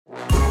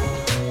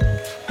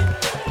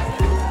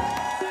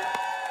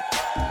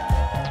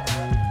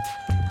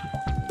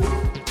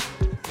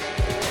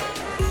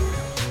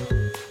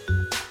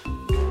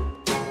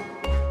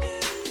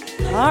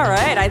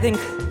right, I think...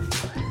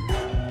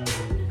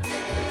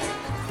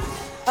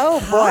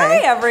 Oh, boy. Hi,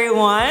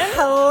 everyone.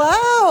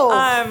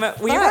 Hello.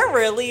 We were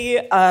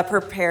really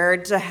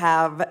prepared to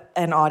have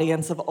an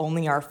audience of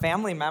only our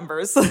family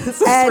members. This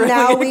is And really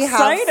now we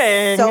exciting.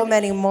 have so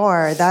many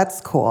more.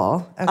 That's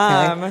cool.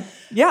 Okay.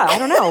 Yeah, I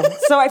don't know.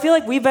 So I feel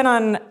like we've been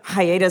on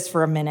hiatus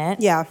for a minute.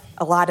 Yeah.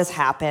 A lot has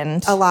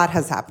happened. A lot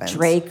has happened.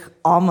 Drake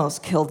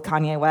almost killed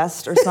Kanye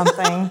West or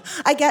something.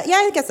 I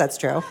guess that's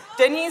true.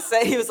 Didn't he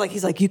say,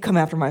 he's like, you come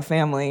after my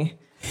family.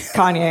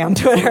 Kanye on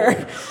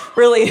Twitter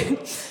really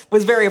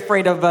was very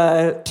afraid of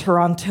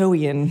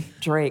Torontoian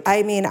Drake.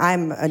 I mean,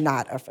 I'm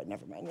not afraid.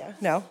 Never mind. Yeah.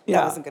 No,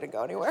 that wasn't going to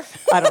go anywhere.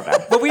 I don't know.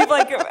 But we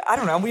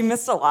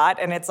missed a lot.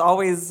 And it's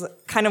always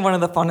kind of one of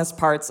the funnest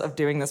parts of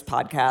doing this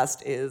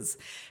podcast is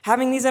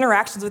having these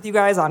interactions with you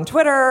guys on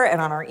Twitter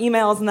and on our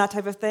emails and that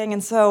type of thing.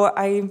 And so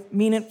I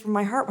mean it from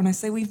my heart when I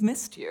say we've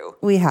missed you.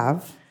 We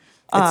have.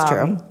 It's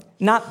true.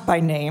 Not by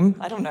name.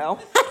 I don't know.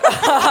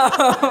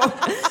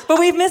 But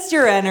we've missed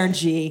your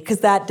energy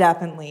because that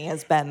definitely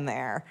has been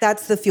there.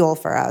 That's the fuel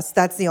for us.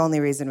 That's the only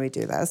reason we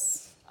do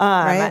this.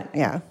 Right?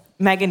 Yeah.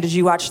 Megan, did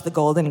you watch the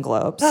Golden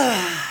Globes?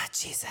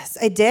 Jesus,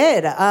 I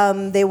did.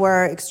 They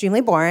were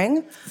extremely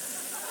boring.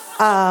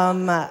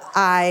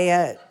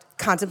 I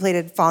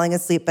contemplated falling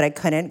asleep, but I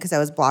couldn't because I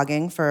was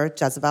blogging for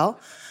Jezebel.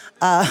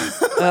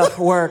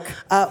 Work.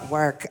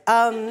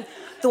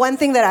 The one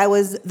thing that I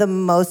was the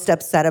most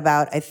upset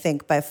about, I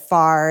think, by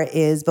far,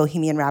 is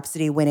Bohemian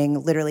Rhapsody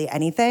winning literally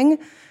anything.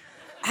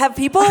 Have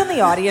people in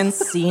the audience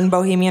seen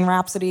Bohemian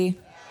Rhapsody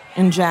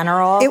in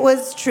general? It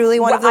was truly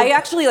one of the... I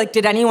actually,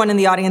 did anyone in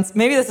the audience...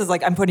 Maybe this is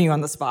I'm putting you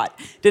on the spot.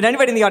 Did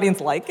anybody in the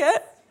audience like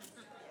it?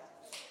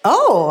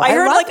 Oh, I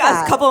heard love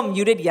that. a couple of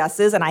muted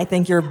yeses, and I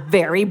think you're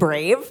very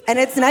brave. And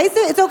it's nice.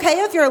 It's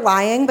okay if you're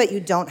lying, but you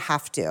don't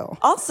have to.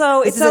 Also,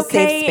 it's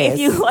okay if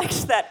you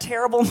liked that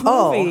terrible movie.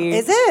 Oh,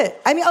 is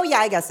it? I mean, oh yeah,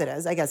 I guess it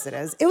is.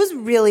 It was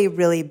really,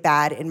 really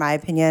bad, in my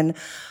opinion.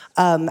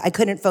 I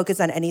couldn't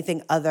focus on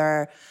anything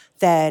other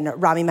than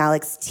Rami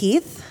Malek's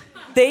teeth.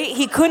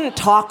 He couldn't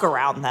talk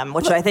around them,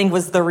 which I think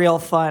was the real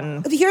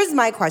fun. Here's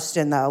my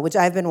question, though, which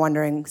I've been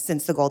wondering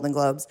since the Golden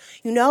Globes.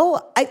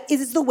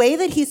 Is the way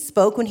that he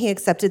spoke when he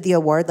accepted the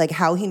award,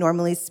 how he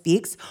normally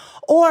speaks?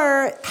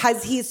 Or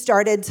has he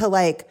started to,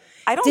 I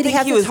don't think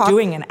he was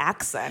doing an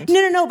accent.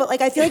 No,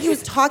 but, I feel like he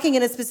was talking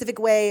in a specific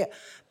way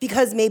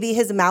because maybe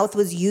his mouth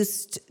was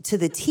used to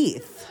the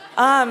teeth.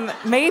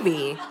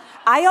 Maybe.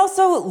 I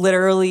also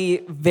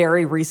literally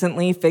very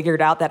recently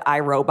figured out that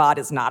iRobot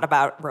is not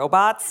about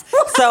robots.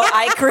 So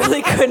I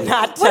really could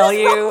not tell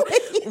you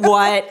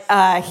what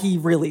he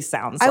really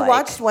sounds like. I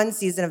watched one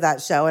season of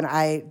that show and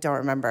I don't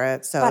remember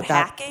it. So about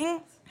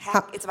hacking?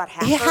 It's about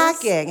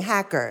hackers?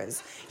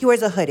 Hackers. He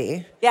wears a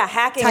hoodie. Yeah,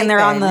 hacking, and they're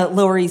on the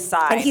Lower East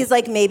Side. And he's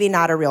maybe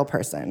not a real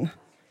person.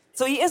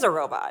 So he is a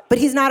robot. But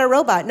he's not a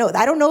robot. No,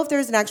 I don't know if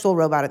there's an actual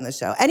robot in the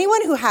show.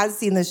 Anyone who has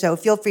seen the show,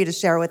 feel free to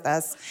share with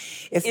us.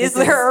 Is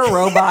there a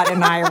robot in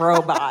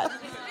iRobot?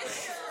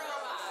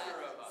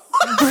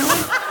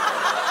 Oh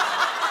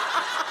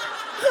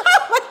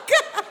my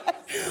God.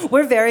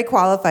 We're very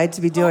qualified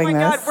to be doing this.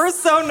 Oh my God, we're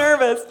so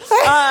nervous.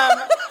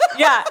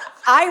 Yeah,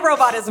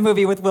 iRobot is a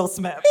movie with Will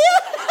Smith.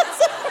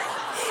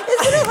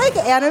 Isn't it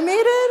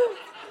animated?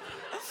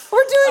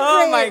 We're doing great.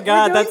 Oh my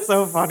God, that's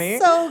so funny.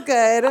 So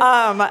good.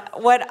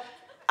 What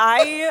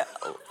I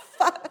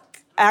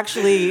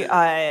actually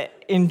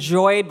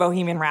enjoyed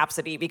Bohemian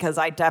Rhapsody because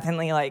I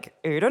definitely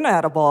ate an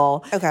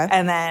edible. Okay.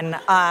 And then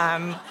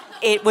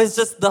it was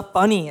just the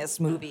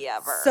funniest movie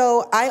ever.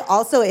 So I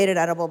also ate an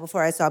edible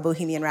before I saw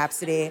Bohemian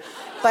Rhapsody,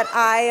 but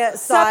I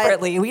saw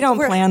separately. We don't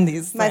plan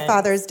these things. My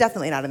father is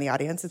definitely not in the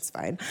audience. It's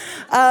fine.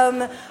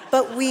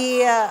 But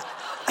we...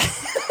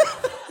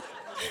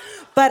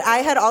 But I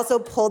had also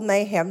pulled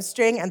my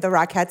hamstring at the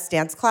Rockettes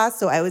dance class,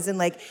 so I was in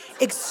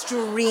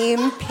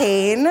extreme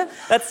pain.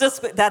 That's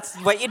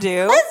what you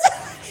do.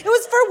 It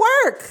was for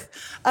work.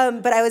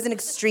 But I was in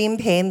extreme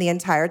pain the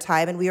entire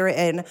time, and we were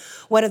in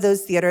one of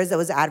those theaters that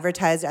was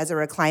advertised as a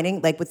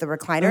reclining, with the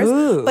recliners,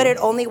 Ooh. But it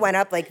only went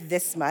up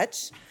this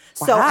much.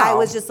 So Wow. I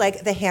was just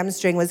the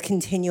hamstring was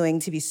continuing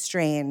to be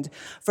strained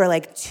for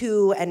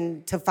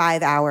 2 to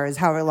 5 hours,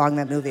 however long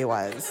that movie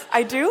was.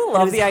 I do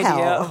love the idea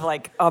hell.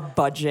 of a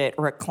budget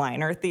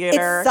recliner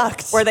theater. It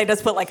sucked. Where they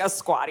just put a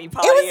squatty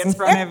potty in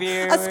front of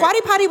you. A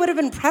squatty potty would have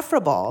been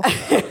preferable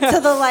to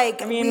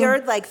the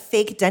weird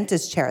fake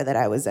dentist chair that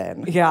I was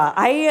in.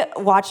 Yeah,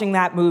 watching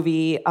that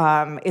movie,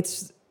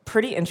 it's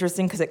pretty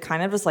interesting because it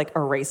kind of just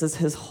erases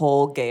his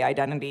whole gay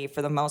identity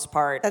for the most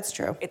part. That's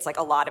true. It's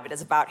a lot of it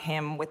is about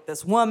him with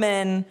this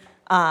woman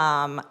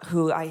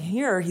who I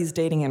hear he's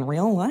dating in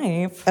real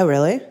life. Oh,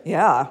 really?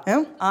 Yeah.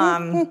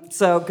 Yeah.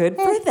 So good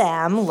for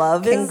them.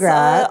 Love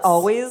Congrats. is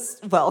always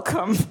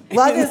welcome.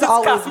 Love is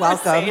always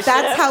welcome.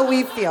 That's how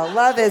we feel.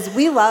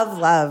 We love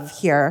love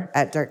here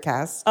at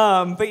Dirtcast.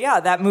 But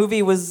yeah, that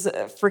movie was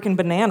freaking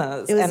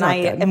bananas. It was and not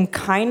I good. am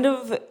kind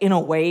of, in a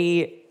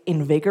way,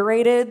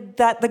 invigorated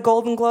that the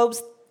Golden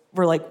Globes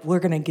were we're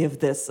going to give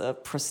this a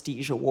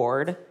prestige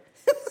award.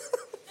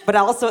 But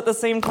also at the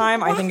same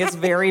time, I think it's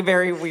very,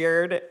 very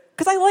weird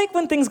because I like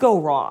when things go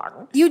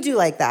wrong. You do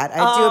like that.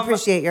 I do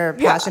appreciate your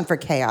passion for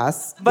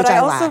chaos, But which I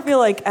also lack. feel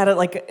like at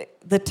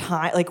the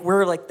time, like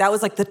we're like that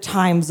was like the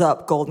Time's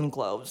Up Golden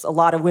Globes. A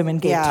lot of women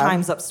gave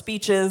Time's Up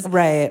speeches,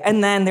 Right.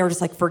 And then they were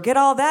just like, forget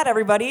all that,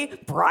 everybody.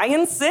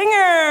 Bryan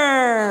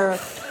Singer,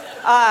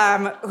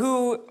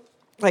 who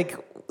like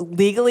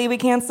legally we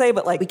can't say,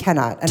 but like We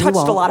cannot, and we touched a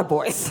won't. lot of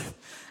boys.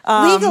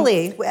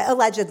 Legally,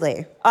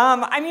 allegedly.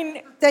 I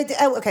mean,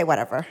 Okay,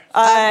 whatever.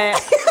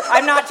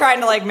 I'm not trying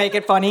to like make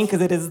it funny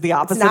because it is the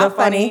opposite not of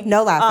funny. funny.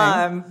 No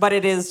laughing. But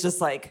it is just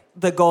like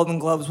the Golden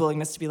Globes'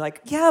 willingness to be like,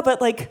 yeah, but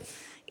like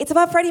it's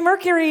about Freddie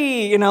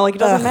Mercury, you know, like it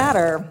doesn't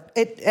matter.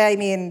 I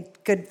mean,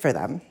 good for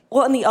them.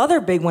 Well, and the other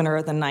big winner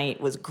of the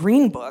night was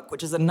Green Book,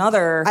 which is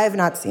another. I have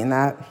not seen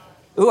that.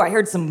 Ooh, I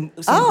heard some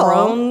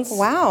groans.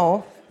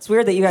 Wow. It's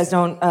weird that you guys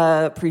don't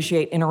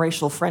appreciate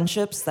interracial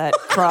friendships that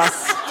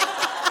cross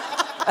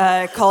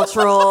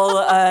cultural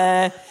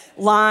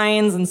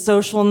lines and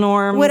social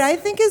norms. What I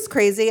think is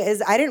crazy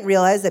is I didn't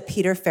realize that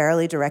Peter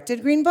Farrelly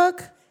directed Green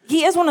Book.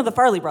 He is one of the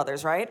Farley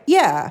brothers, right?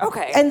 Yeah.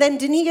 Okay. And then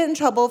didn't he get in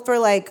trouble for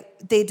like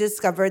they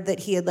discovered that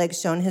he had like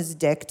shown his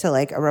dick to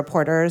like a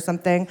reporter or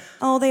something?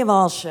 Oh, they've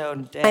all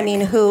shown dick. I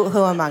mean, who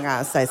among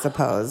us, I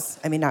suppose.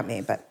 I mean, not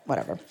me, but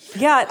whatever.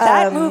 Yeah,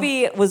 that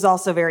movie was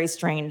also very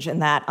strange in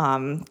that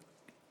I'm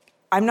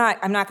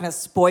not going to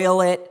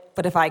spoil it,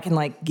 but if I can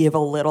like give a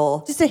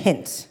little, Just a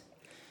hint.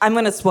 I'm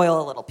going to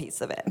spoil a little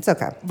piece of it. It's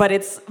okay. But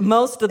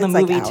most of the It's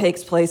like movie out.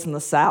 takes place in the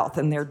South,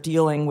 and they're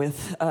dealing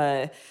with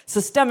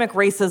systemic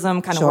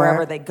racism kind of Sure,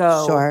 wherever they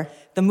go. sure.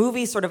 The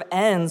movie sort of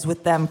ends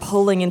with them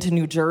pulling into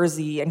New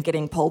Jersey and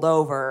getting pulled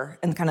over,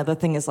 and kind of the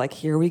thing is like,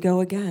 here we go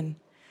again.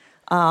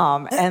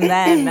 And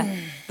then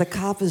the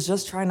cop is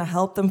just trying to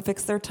help them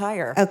fix their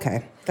tire.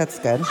 Okay, that's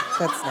good.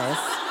 That's nice.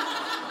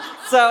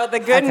 So the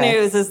good Okay.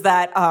 news is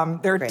that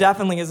there Great.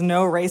 definitely is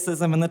no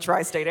racism in the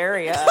tri-state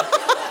area.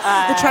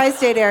 The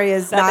tri-state area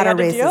is that not they a had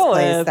to racist deal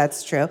place. with.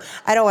 That's true.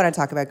 I don't want to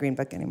talk about Green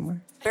Book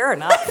anymore, Fair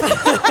enough.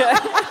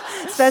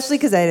 especially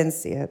because I didn't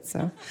see it,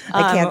 so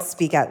I can't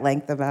speak at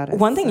length about it.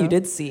 One thing so. you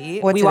did see,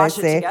 What we did I watched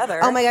see? it together.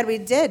 Oh my God, we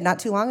did not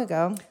too long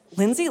ago.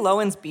 Lindsay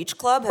Lohan's Beach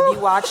Club. Have you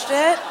watched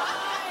it?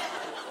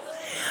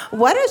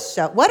 What a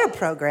show! What a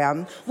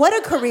program! What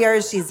a career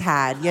she's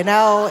had. You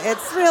know,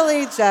 it's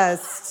really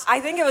just. I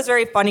think it was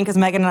very funny because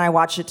Megan and I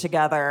watched it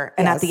together,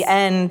 and at Yes. the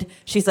end,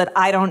 she said,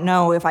 "I don't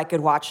know if I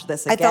could watch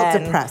this I again."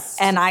 felt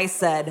depressed. and I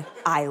said,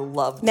 "I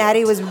loved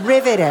Maddie it." was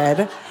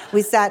riveted.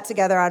 We sat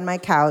together on my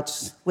couch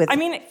with. I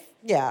mean,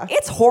 yeah,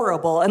 it's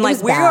horrible, and like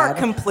was we are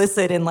bad.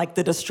 complicit in like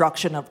the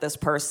destruction of this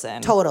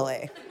person.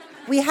 totally.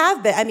 We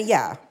have been. I mean,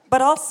 yeah.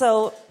 But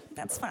also,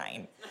 that's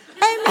fine.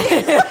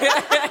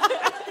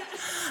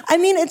 I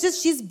mean, it's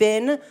just she's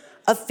been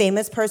a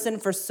famous person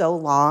for so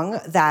long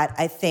that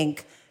I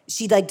think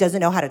she like doesn't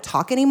know how to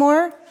talk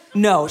anymore.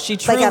 No, she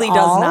Like truly at does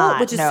all, not.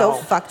 which is no. so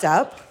fucked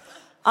up.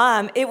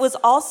 It was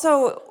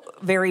also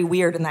very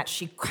weird in that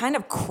she kind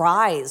of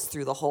cries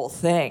through the whole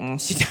thing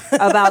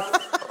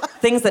about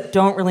things that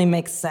don't really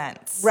make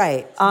sense.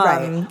 Right,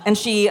 right. And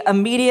she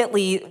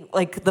immediately,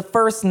 like the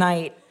first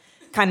night,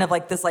 kind of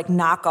like this like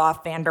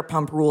knockoff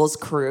Vanderpump Rules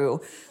crew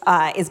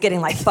is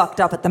getting like fucked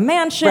up at the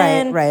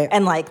mansion. Right.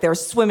 And like they're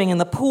swimming in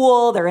the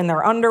pool, they're in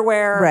their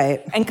underwear.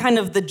 Right. And kind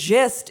of the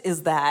gist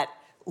is that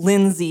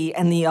Lindsay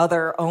and the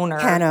other owner,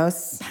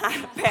 Panos.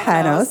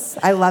 Panos,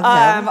 I love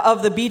him.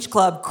 of the beach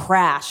club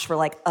crash for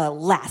like a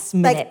last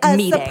minute Like a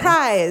meeting.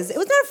 surprise. It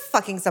was not a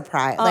fucking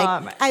surprise.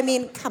 Like, I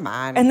mean, come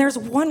on. And there's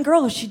one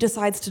girl who she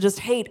decides to just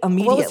hate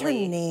immediately. What was her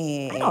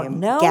name? I don't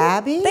know.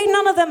 Gabby?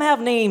 None of them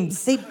have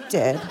names. They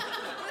did.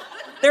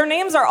 Their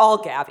names are all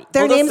Gabby.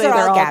 Their We'll just names say are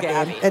they're all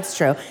Gabby. It's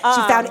true. She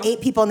found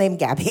 8 people named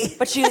Gabby.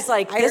 But she was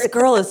like, I this heard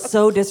girl is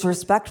so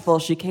disrespectful.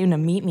 She came to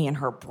meet me in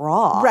her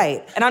bra.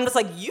 Right. And I'm just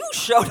like, you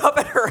showed up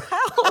at her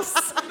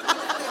house.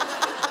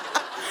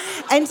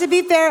 And to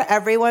be fair,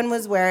 everyone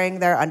was wearing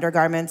their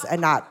undergarments and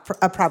not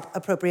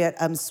appropriate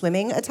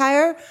swimming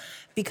attire,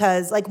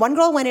 because like one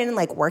girl went in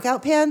like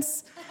workout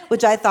pants,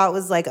 which I thought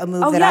was like a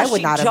move that I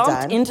would not have done. She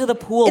jumped into the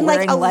pool in like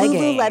wearing a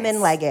leggings. Lululemon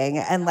legging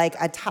and like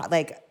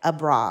a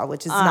bra,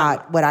 which is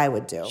not what I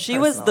would do. She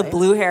was the personally.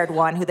 blue-haired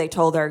one who they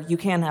told her, you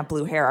can't have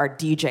blue hair. Our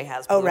DJ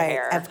has blue Oh right,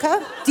 hair.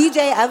 Evka.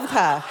 DJ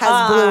Evka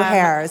has blue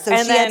hair, so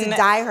and she had to then-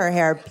 dye her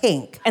hair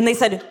pink. And they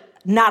said,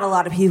 not a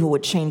lot of people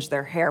would change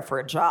their hair for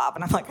a job.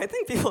 And I'm like, I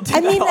think people do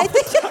I that mean, all I the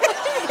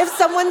think if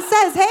someone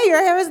says, "Hey, your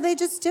hair is," they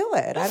just do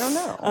it. I don't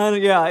know.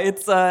 yeah,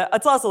 it's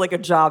also like a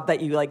job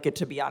that you like get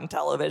to be on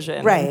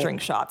television Right. and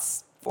drink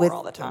shots for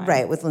all the time.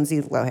 Right, with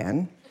Lindsay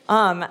Lohan.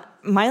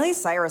 Miley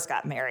Cyrus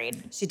got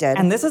married. She did.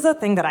 And this is a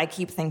thing that I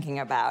keep thinking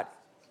about.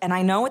 And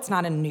I know it's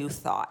not a new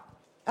thought.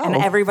 And Oh.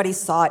 everybody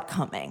saw it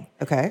coming.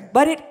 Okay.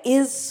 But it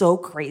is so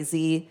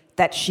crazy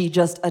that she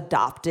just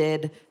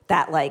adopted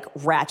that like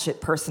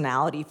ratchet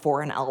personality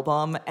for an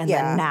album. And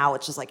Yeah. then now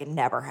it's just like it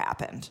never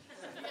happened.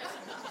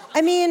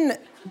 I mean,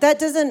 that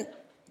doesn't.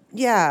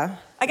 Yeah.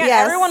 Again,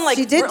 Yes, everyone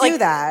she did do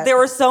that. There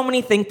were so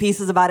many think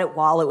pieces about it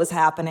while it was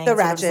happening. The So it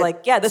was ratchet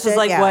like, yeah, this is shit,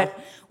 like yeah. what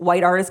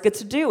white artists get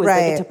to do is they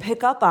get Right. to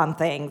pick up on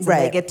things and Right.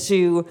 they get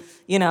to,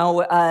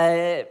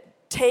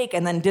 take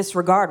and then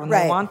disregard when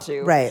Right, they want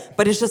to. right.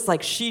 But it's just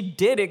like she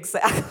did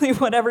exactly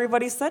what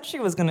everybody said she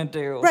was gonna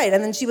do. Right,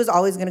 and then she was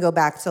always going to go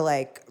back to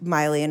like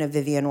Miley in a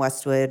Vivienne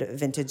Westwood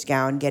vintage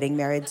gown, getting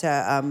married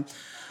to.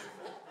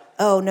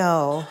 Oh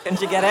no!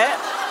 Didn't you get it?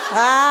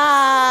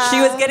 Ah,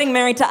 She was getting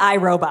married to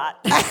iRobot.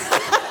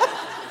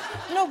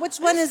 No, which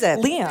one is it?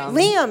 Liam.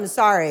 Liam,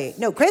 sorry.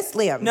 No, Chris.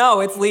 Liam. No,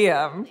 it's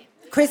Liam.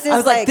 Chris is I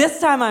was like, this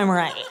time I'm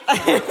right.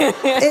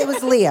 It was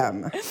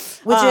Liam,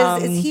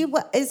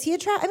 which is he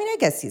attractive? I mean, I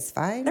guess he's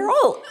fine. They're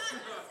all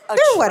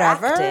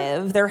whatever.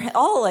 attractive. They're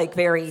all like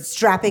very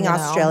strapping you know.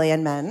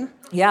 Australian men.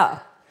 Yeah.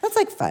 That's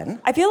like fun.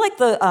 I feel like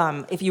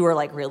if you were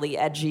like really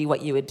edgy,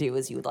 what you would do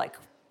is you would like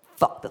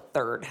fuck the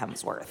third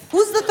Hemsworth.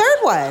 Who's the third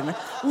one?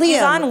 Liam.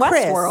 He's on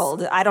Chris,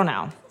 Westworld. I don't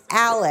know.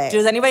 Alex.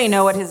 Does anybody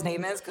know what his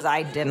name is? Because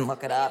I didn't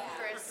look it up.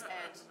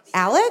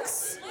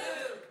 Alex?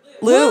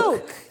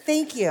 Luke.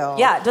 Thank you.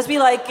 Yeah, just be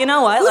like, you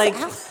know what? Who's Like,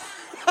 Alex?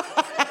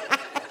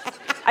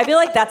 I feel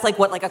like that's like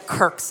what like a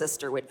Kirk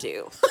sister would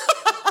do.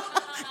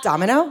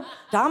 Domino?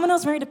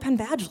 Domino's married to Penn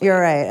Badgley. You're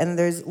right. And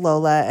there's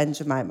Lola and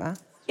Jemima.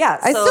 Yeah,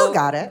 I so- still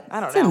got it. I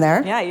don't It's know. in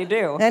there. Yeah, you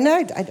do. I know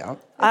I don't.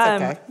 It's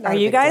okay. Not Are a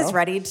you big guys deal.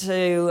 ready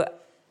to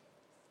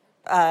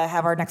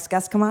have our next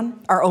guest come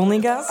on? Our only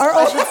guest, Our,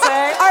 I should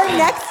say. our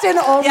next and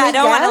only Yeah, I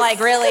don't want to guest? like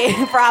really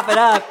prop it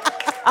up.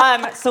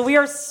 So we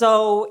are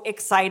so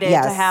excited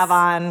Yes. to have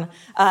on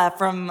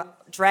from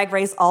Drag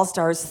Race All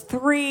Stars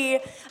 3,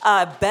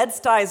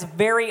 Bed-Stuy's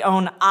very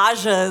own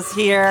Aja's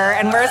here,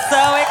 and we're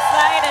so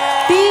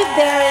excited. Be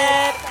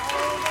there.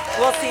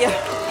 We'll see you.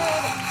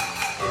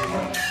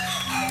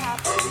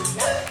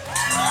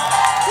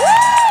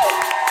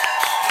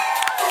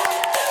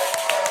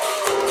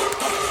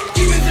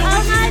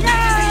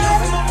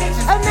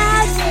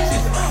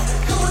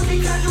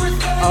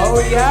 Oh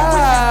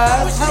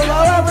yes!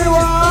 Hello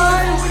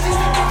everyone!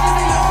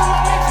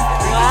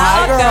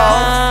 Hi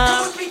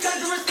girls!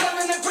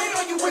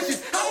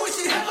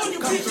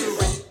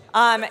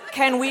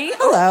 Can we?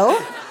 Hello.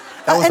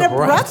 That was an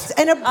abrupt.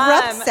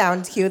 abrupt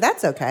sound cue.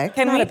 That's okay.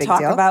 Can Not we a big talk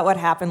deal. about what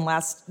happened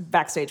last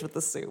backstage with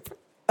the soup?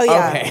 Oh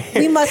yeah. Okay.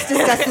 We must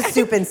discuss the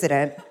soup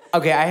incident.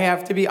 Okay, I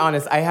have to be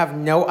honest. I have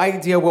no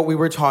idea what we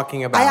were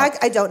talking about.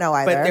 I don't know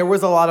either. But there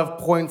was a lot of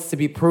points to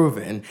be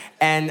proven,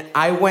 and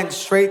I went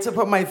straight to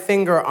put my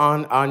finger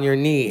on your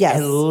knee, Yes.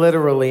 and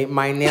literally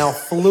my nail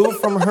flew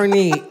from her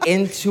knee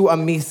into a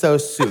miso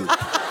soup.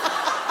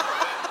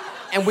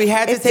 And we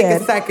had to It take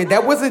did. a second.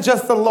 That wasn't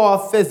just the law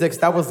of physics.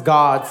 That was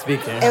God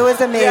speaking. It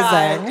was amazing.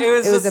 Yeah, it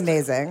was just-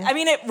 amazing. I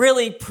mean, it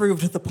really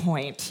proved the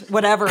point,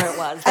 whatever it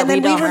was. That and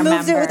then we don't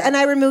removed it remember. with, and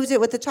I removed it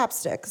with the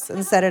chopsticks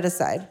and set it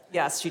aside.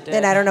 Yes, she did.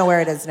 And I don't know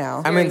where it is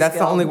now. I mean, that's the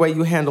skilled. only way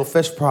you handle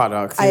fish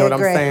products. You I know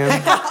agree. what I'm saying?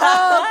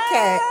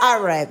 Okay, all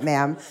right,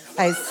 ma'am.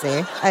 I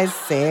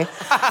see.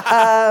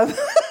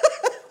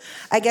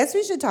 I guess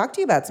we should talk to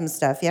you about some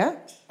stuff, yeah?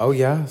 Oh,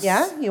 yes.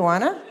 Yeah? You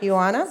wanna?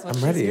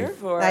 I'm ready. Here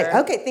for.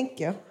 Okay, thank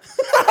you.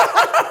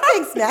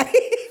 Thanks, Maddie.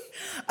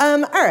 All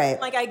right.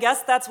 Like, I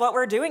guess that's what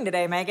we're doing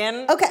today,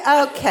 Megan.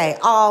 Okay,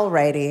 all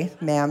righty,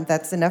 ma'am.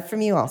 That's enough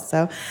from you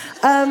also.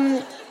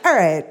 All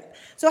right.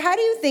 So how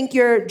do you think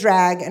your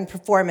drag and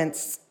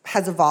performance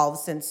has evolved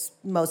since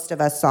most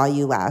of us saw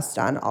you last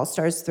on All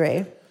Stars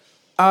 3?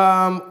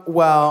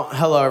 Well,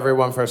 hello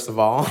everyone, first of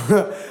all.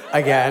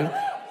 Again.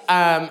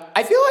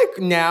 I feel like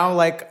now,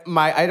 like,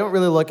 I don't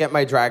really look at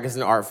my drag as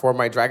an art form.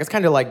 My drag has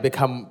kind of, like,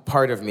 become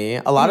part of me.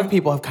 A lot of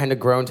people have kind of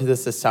grown to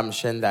this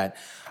assumption that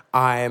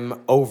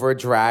I'm over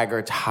drag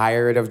or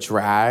tired of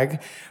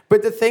drag.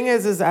 But the thing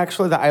is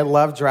actually that I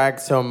love drag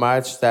so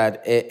much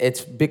that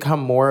it's become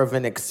more of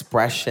an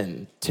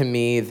expression to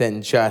me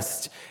than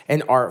just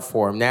an art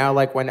form. Now,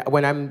 like,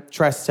 when I'm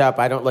dressed up,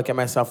 I don't look at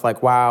myself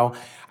like, wow,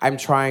 I'm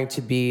trying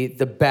to be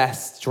the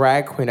best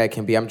drag queen I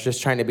can be. I'm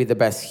just trying to be the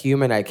best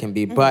human I can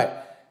be.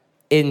 But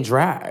in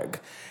drag.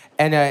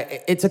 And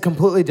it's a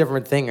completely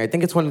different thing. I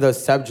think it's one of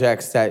those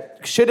subjects that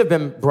should have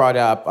been brought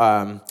up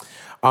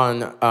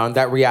on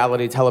that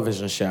reality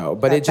television show.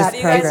 But it just... Have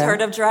you guys program.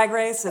 heard of Drag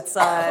Race? It's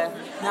not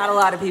a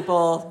lot of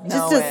people know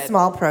Just a it.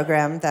 small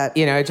program that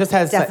You know, it just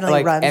has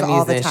definitely like runs Emmys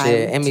all the and time.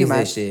 shit. Too Emmys and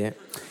much. shit.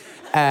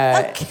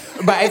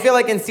 But I feel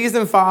like in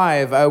season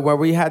 5, where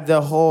we had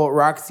the whole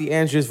Roxy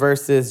Andrews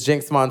versus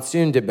Jinx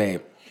Monsoon debate,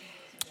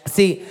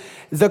 see,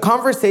 the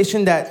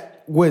conversation that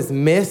was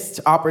missed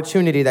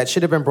opportunity that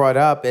should have been brought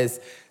up is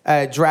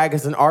drag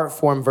as an art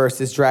form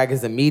versus drag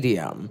as a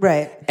medium.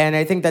 Right. And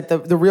I think that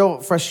the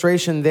real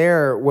frustration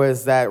there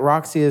was that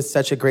Roxy is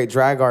such a great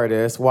drag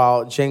artist,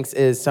 while Jinx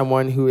is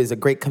someone who is a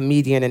great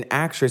comedian and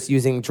actress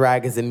using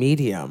drag as a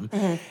medium.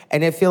 Mm-hmm.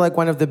 And I feel like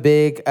one of the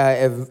big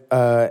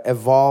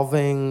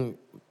evolving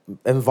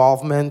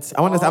involvement.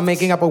 I'm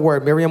making up a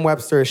word.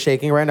 Merriam-Webster is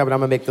shaking right now, but I'm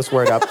gonna make this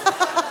word up.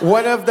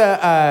 One of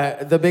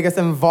the biggest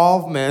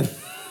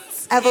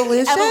involvements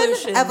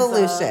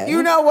Evolution.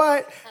 You know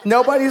what?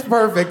 Nobody's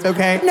perfect,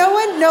 okay? No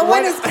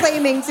one is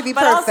claiming to be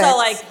But perfect. also,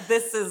 like,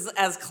 this is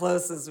as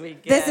close as we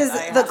get. This is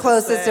the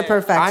closest to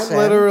perfection. I'm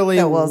literally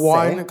that we'll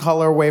one see.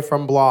 color away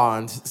from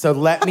blonde, so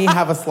let me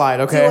have a slide,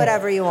 okay? Do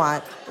whatever you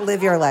want.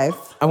 Live your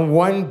life. I'm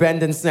one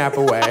bend and snap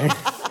away.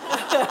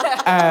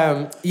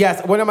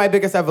 Yes, one of my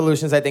biggest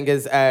evolutions, I think,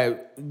 is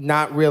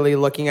not really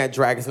looking at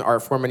drag as an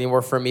art form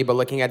anymore for me, but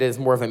looking at it as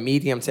more of a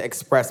medium to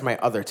express my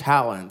other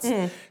talents.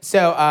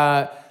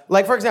 So,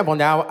 like, for example,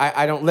 now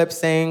I don't lip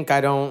sync.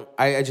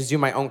 I just do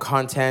my own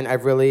content.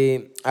 I've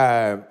really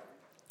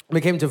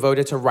became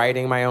devoted to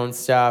writing my own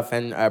stuff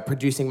and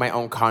producing my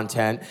own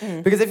content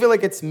because I feel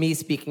like it's me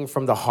speaking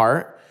from the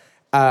heart.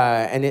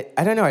 I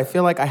don't know, I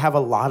feel like I have a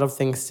lot of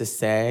things to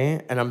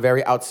say and I'm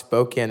very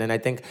outspoken. And I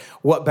think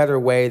what better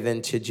way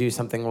than to do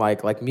something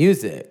like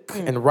music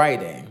and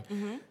writing.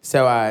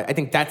 So I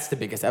think that's the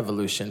biggest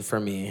evolution for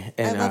me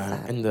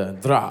in the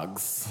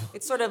drugs.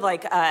 It's sort of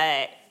like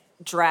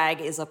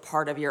drag is a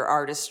part of your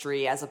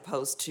artistry as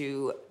opposed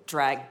to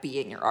drag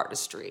being your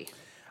artistry.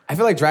 I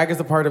feel like drag is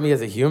a part of me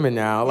as a human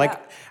now. Like,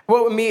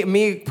 well,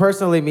 me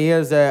personally, me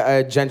as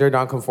a gender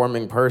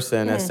nonconforming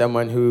person, as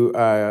someone who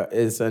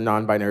is a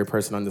non-binary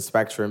person on the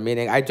spectrum,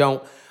 meaning I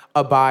don't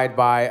abide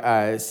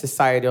by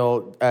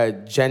societal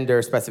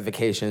gender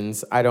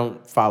specifications. I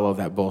don't follow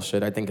that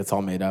bullshit. I think it's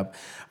all made up.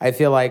 I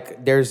feel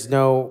like there's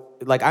no,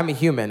 like, I'm a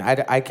human.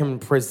 I can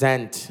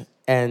present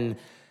in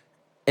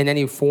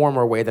any form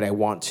or way that I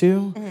want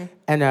to.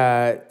 And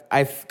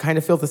I kind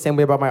of feel the same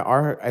way about my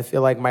art. I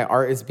feel like my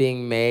art is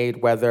being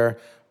made whether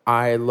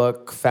I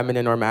look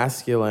feminine or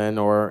masculine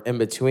or in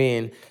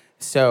between.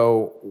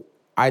 So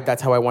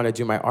that's how I want to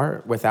do my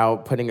art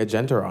without putting a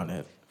gender on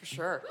it. For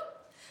sure.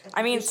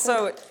 I mean,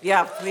 so,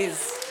 yeah, please.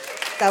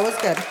 That was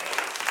good.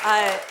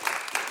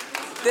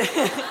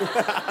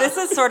 This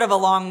is sort of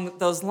along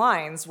those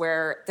lines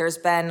where there's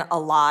been a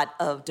lot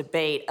of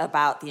debate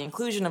about the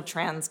inclusion of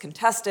trans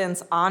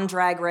contestants on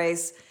Drag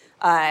Race.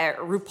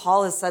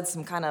 RuPaul has said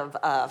some kind of,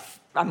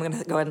 I'm going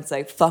to go ahead and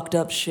say, fucked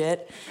up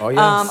shit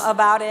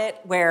about it,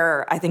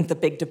 where I think the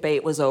big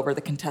debate was over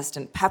the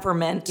contestant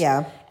Peppermint.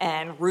 Yeah.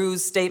 And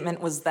Ru's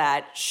statement was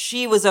that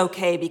she was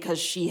okay because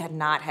she had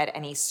not had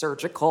any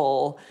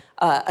surgical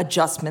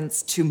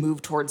adjustments to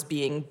move towards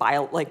being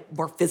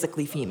more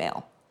physically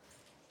female.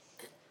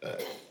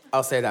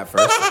 I'll say that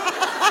first.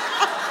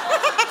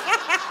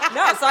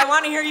 No, so I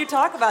want to hear you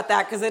talk about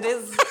that because it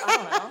is, I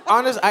don't know.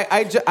 Honestly,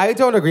 I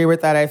don't agree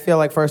with that. I feel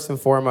like first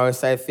and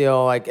foremost, I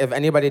feel like if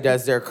anybody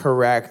does their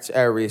correct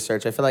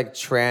research, I feel like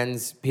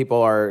trans people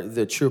are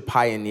the true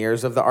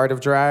pioneers of the art of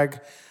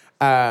drag.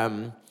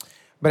 But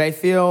I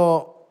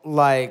feel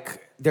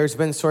like there's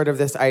been sort of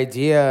this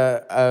idea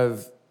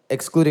of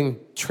excluding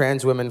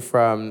trans women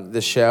from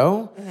the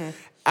show.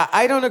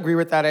 I don't agree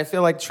with that. I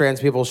feel like trans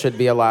people should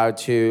be allowed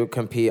to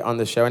compete on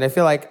the show. And I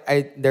feel like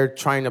they're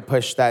trying to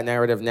push that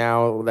narrative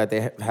now that they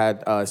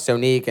had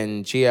Sonique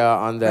and Gia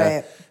on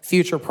the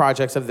future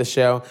projects of the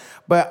show.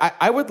 But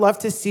I would love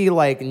to see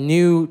like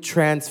new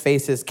trans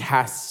faces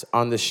cast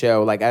on the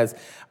show, like as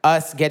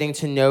us getting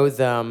to know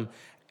them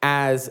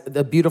as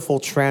the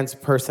beautiful trans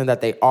person that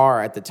they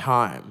are at the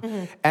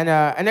time. And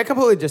I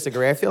completely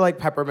disagree. I feel like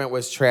Peppermint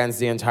was trans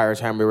the entire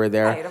time we were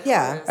there.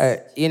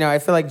 Right, I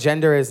feel like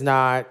gender is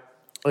not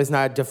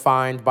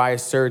defined by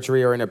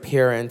surgery or an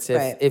appearance.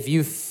 If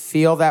you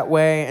feel that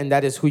way and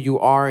that is who you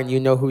are and you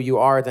know who you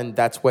are, then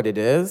that's what it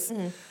is.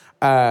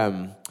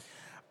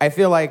 I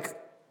feel like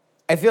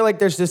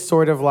there's this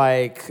sort of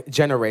like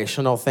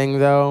generational thing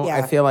though.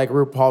 I feel like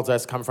RuPaul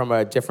does come from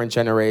a different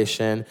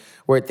generation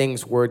where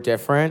things were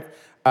different.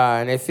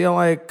 And I feel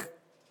like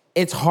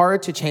it's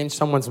hard to change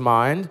someone's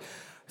mind.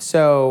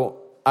 So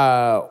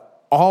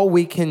all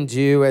we can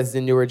do as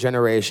the newer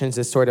generations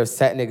is sort of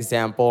set an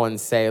example and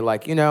say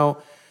like,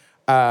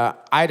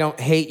 I don't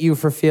hate you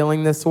for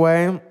feeling this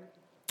way,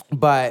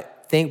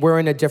 but think we're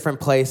in a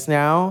different place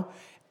now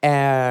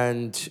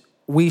and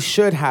we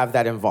should have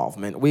that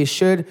involvement. We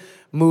should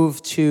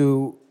move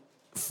to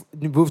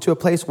a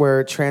place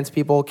where trans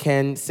people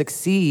can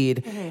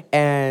succeed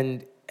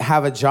and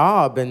have a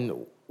job,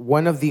 and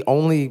one of the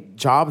only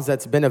jobs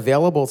that's been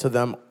available to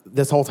them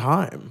this whole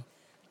time.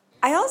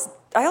 I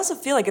also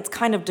feel like it's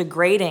kind of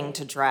degrading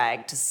to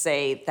drag to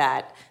say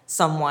that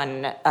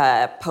someone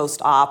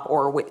post-op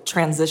or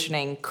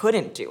transitioning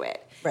couldn't do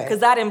it. Because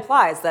that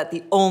implies that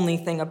the only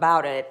thing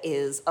about it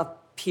is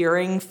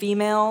appearing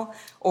female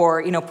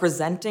or,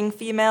 presenting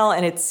female.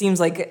 And it seems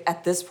like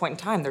at this point in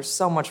time, there's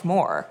so much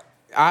more.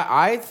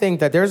 I think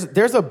that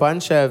there's a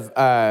bunch of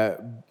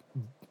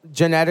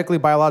genetically,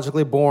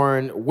 biologically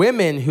born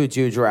women who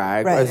do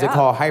drag, as they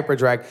call hyper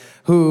drag,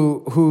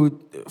 who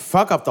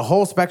fuck up the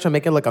whole spectrum,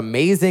 make it look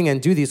amazing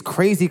and do these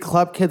crazy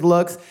club kid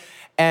looks.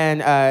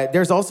 And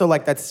there's also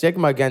like that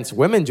stigma against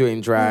women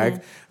doing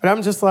drag. But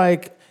I'm just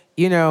like,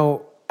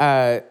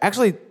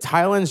 actually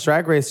Thailand's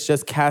Drag Race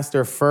just cast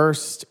their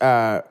first,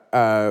 I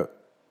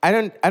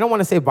don't want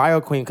to say bio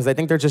queen because I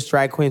think they're just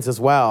drag queens as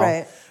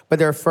well. but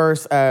their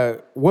first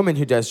woman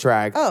who does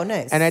drag. Oh,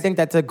 nice. And I think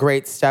that's a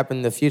great step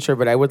in the future,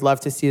 but I would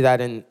love to see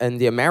that in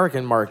the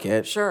American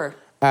market. Sure.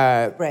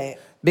 Right.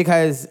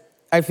 Because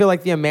I feel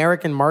like the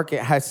American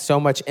market has so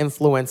much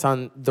influence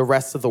on the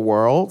rest of the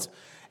world,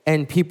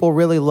 and people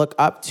really look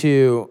up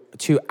to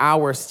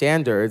our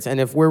standards. And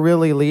if we're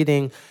really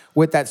leading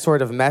with that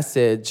sort of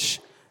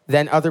message,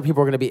 then other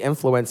people are going to be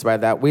influenced by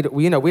that. We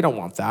don't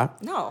want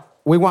that. No.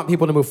 We want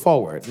people to move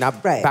forward,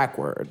 not Right.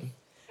 backward.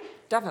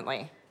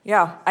 Definitely.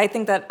 Yeah. I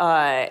think that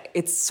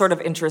it's sort of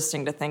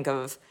interesting to think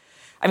of.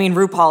 I mean,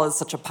 RuPaul is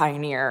such a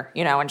pioneer,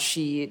 and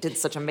she did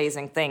such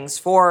amazing things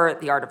for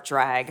the art of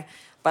drag,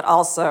 but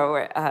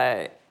also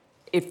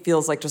it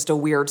feels like just a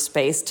weird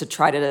space to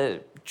try to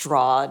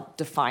draw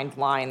defined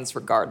lines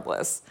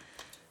regardless.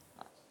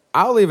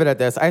 I'll leave it at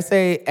this. I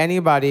say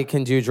anybody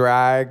can do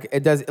drag.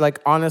 It does,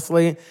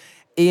 honestly,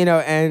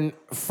 and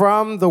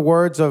from the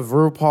words of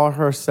RuPaul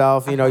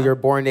herself, you're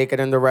born naked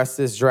and the rest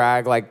is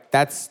drag.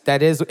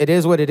 It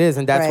is what it is,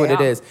 and that's Right. what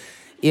it is.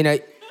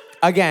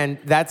 Again,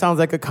 that sounds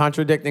like a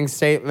contradicting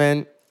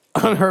statement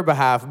on her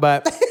behalf,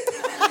 but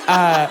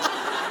All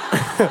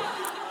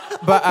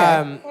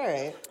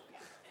right.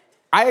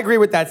 I agree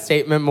with that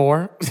statement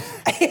more.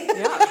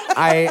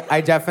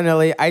 I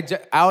definitely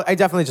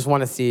just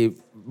want to see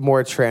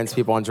more trans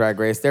people on Drag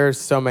Race. There's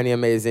so many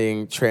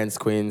amazing trans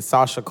queens: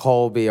 Sasha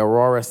Colby,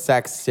 Aurora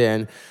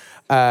Sexton,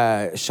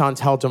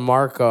 Chantel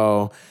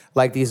DeMarco.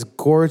 These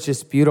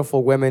gorgeous,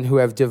 beautiful women who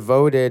have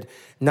devoted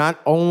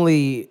not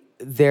only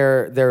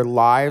their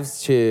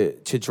lives to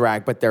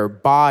drag, but their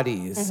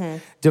bodies,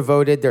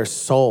 devoted their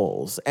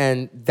souls.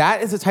 And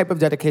that is the type of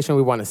dedication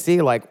we want to see.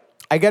 I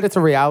get it's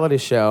a reality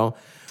show,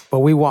 but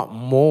we want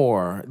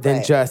more than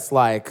Right. just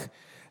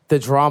the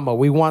drama.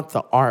 We want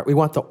the art. We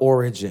want the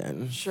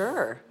origin.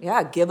 Sure.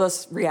 Yeah. Give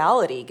us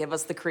reality. Give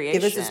us the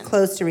creation. Give us as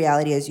close to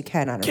reality as you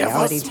can on a Give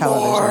reality us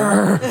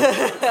television.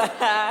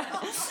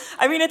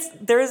 I mean,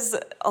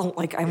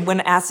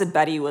 when Acid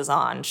Betty was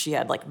on, she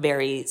had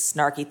very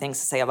snarky things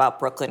to say about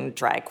Brooklyn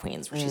drag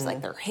queens, where she's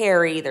they're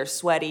hairy, they're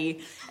sweaty,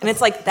 and it's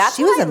that's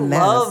She what was I a mess.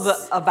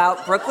 love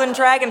about Brooklyn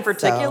drag in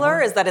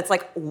particular is that it's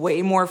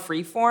way more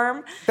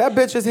freeform. That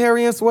bitch is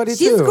hairy and sweaty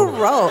She's too.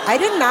 gross. I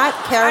did not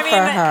care for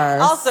her.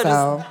 also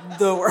so. just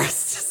the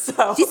worst.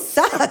 So She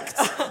sucked.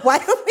 Why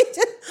don't we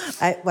just...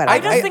 whatever. I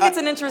just think it's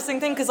an interesting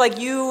thing because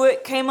you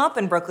came up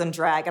in Brooklyn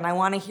drag, and I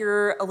want to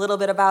hear a little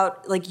bit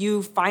about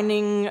you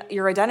finding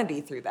your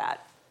identity through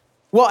that.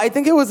 Well, I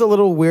think it was a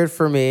little weird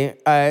for me.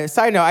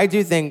 Side note, I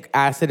do think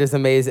Acid is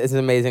an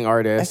amazing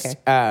artist. Okay.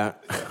 I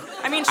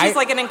mean, she's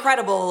an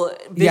incredible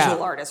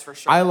visual artist for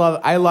sure. I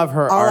love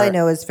her All art. I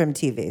know is from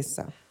TV,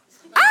 so.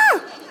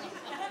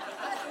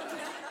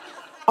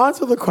 On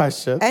to the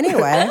question.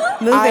 Anyway,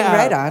 moving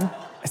right on.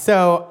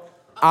 So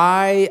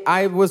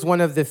I was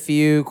one of the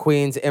few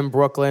queens in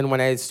Brooklyn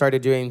when I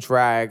started doing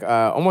drag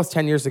almost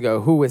 10 years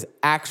ago who was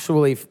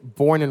actually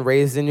born and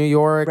raised in New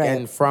York Right.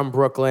 and from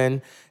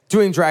Brooklyn,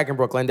 doing drag in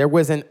Brooklyn. There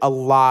wasn't a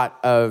lot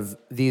of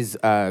these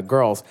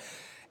girls.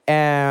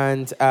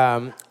 And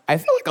I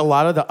feel like a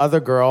lot of the other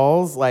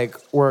girls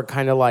were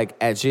kind of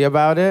edgy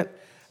about it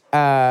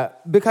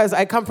because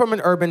I come from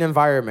an urban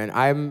environment.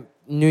 I'm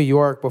New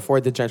York before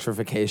the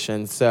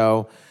gentrification,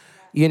 so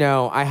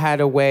I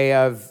had a way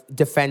of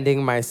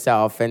defending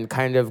myself and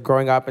kind of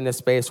growing up in a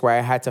space where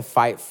I had to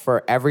fight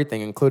for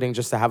everything, including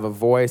just to have a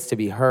voice, to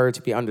be heard,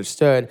 to be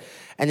understood.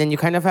 And then you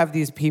kind of have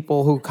these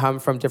people who come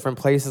from different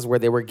places where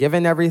they were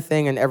given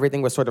everything and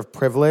everything was sort of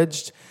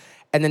privileged.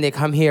 And then they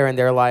come here and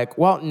they're like,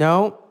 well,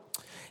 no,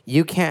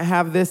 you can't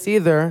have this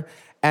either.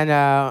 And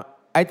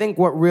I think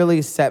what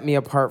really set me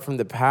apart from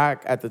the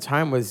pack at the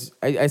time was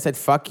I said,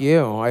 fuck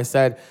you. I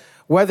said,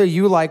 whether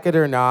you like it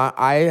or not,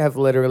 I have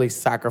literally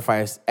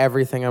sacrificed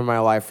everything in my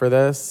life for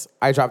this.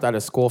 I dropped out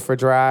of school for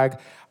drag.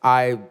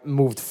 I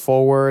moved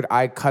forward.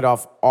 I cut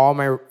off all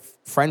my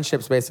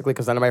friendships, basically,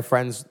 because none of my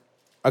friends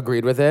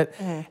agreed with it.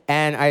 Mm-hmm.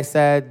 And I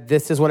said,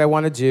 this is what I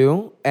want to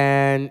do.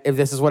 And if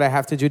this is what I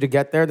have to do to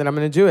get there, then I'm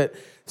going to do it.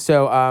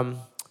 So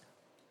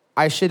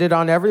I shitted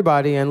on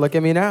everybody, and look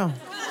at me now.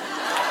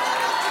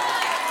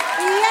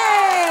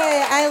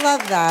 I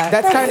love that.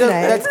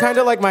 That's kind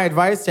of my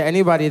advice to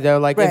anybody though.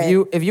 Right.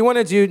 if you want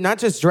to do not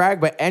just drag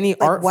but any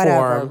art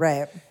whatever, form,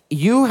 right.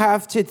 You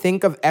have to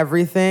think of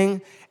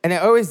everything. And I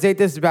always date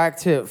this back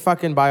to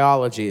fucking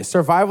biology,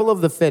 survival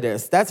of the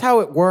fittest. That's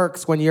how it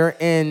works when you're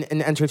in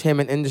an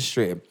entertainment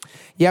industry.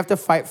 You have to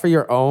fight for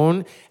your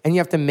own, and you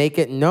have to make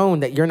it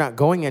known that you're not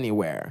going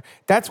anywhere.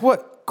 That's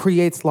what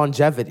creates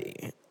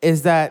longevity.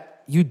 Is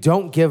that you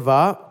don't give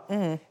up,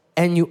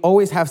 and you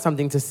always have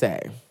something to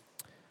say.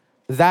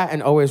 That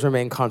and always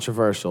remain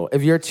controversial.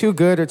 If you're too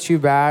good or too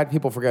bad,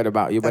 people forget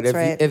about you. But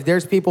if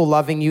there's people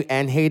loving you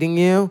and hating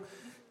you,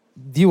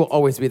 you will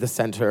always be the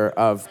center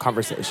of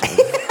conversation.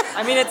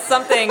 I mean, it's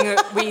something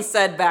we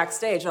said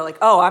backstage. We're like,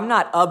 oh, I'm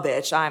not a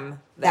bitch. I'm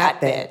that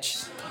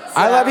bitch. So.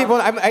 I love people.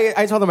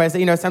 I told them, I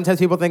said, sometimes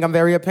people think I'm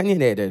very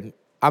opinionated.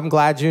 I'm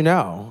glad you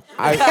know.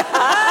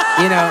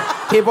 You know,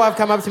 people have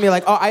come up to me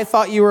like, oh, I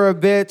thought you were a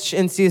bitch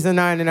in season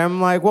 9. And I'm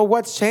like, well,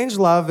 what's changed,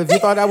 love? If you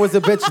thought I was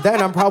a bitch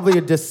then, I'm probably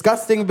a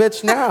disgusting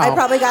bitch now. I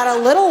probably got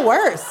a little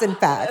worse, in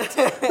fact.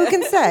 Who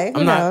can say?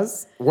 Who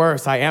knows?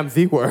 Worse. I am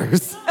the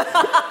worst.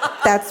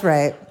 That's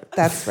right.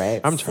 That's right.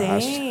 I'm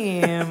trash.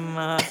 Same.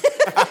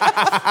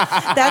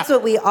 That's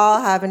what we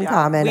all have in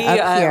common We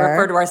up here.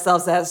 refer to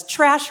ourselves as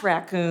trash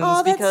raccoons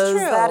Oh, that's because true.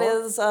 that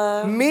is,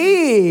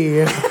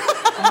 Me.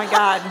 oh my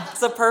God,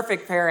 it's a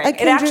perfect pairing. It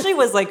Kindred- actually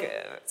was like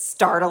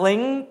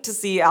startling to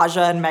see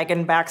Aja and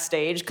Megan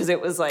backstage because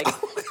it was like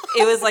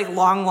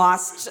long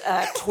lost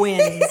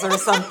twins or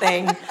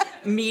something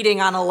meeting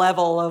on a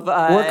level of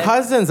We're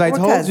cousins, I We're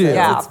told cousins. you.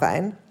 Yeah. It's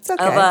fine. It's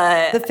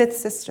okay. The fifth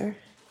sister.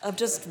 of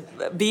just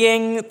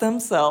being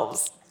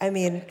themselves. I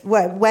mean,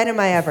 when am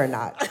I ever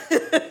not,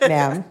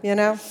 ma'am? You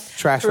know?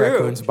 Trash True.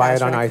 raccoons. Buy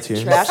it on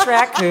iTunes. Trash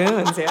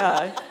raccoons,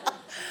 yeah.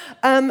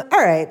 All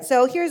right.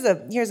 So here's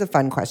a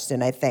fun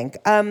question, I think.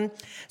 So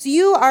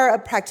you are a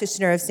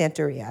practitioner of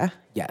Santeria.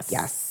 Yes.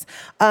 Yes.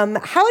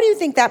 How do you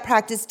think that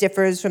practice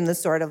differs from the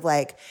sort of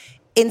like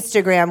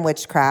Instagram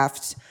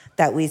witchcraft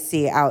that we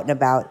see out and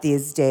about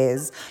these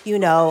days? You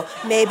know,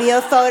 maybe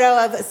a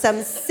photo of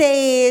some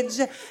sage,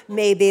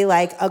 maybe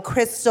like a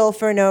crystal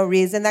for no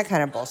reason, that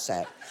kind of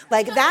bullshit.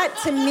 Like that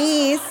to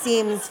me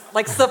seems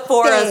Like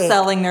Sephora Fake.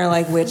 selling their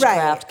like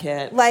witchcraft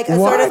kit. like a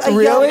What? sort of a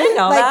Really? yoni, You didn't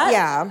know like that?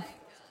 yeah,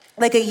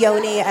 like a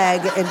yoni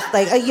egg,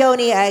 like a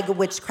yoni egg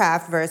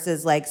witchcraft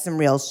versus like some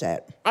real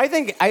shit. I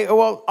think,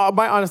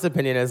 my honest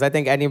opinion is I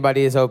think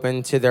anybody is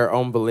open to their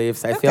own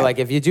beliefs. I feel Okay. like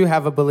if you do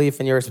have a belief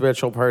and you're a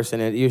spiritual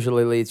person, it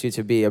usually leads you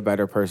to be a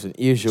better person.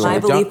 Usually. My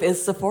Don't- belief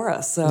is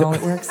Sephora, so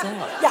it works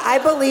out. Yeah, I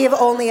believe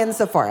only in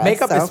Sephora.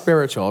 Makeup so. is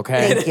spiritual,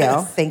 okay? Thank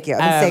you, thank you. I've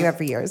been saying that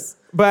for years.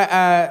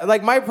 But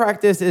like my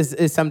practice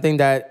is something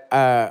that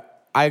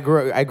I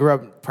grew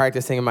up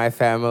practicing in my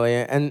family,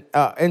 and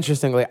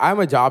interestingly, I'm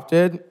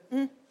adopted,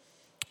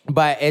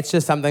 but it's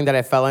just something that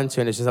I fell into,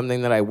 and it's just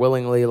something that I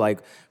willingly like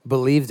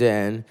believed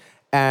in,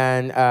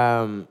 and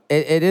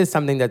it is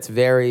something that's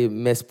very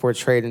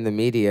misportrayed in the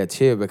media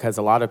too, because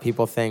a lot of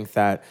people think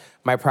that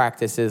my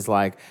practice is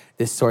like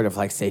this sort of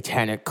like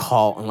satanic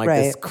cult and like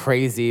this Right.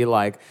 crazy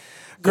like.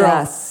 Girl,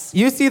 Yes.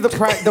 you see the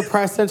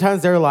press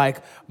sometimes they're like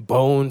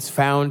bones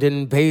found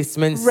in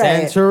basement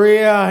Right.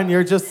 Santeria, and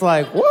you're just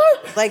like,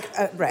 what? Like,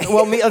 right.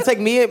 Well, it's like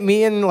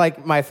me and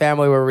like my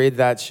family will read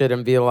that shit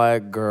and be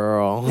like,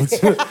 girl.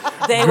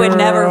 They would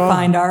never Girl.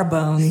 find our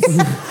bones.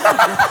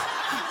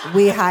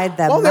 we hide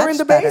them. Oh, they're much in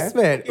the better.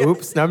 basement.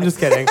 Oops, no, I'm just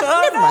kidding.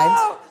 Never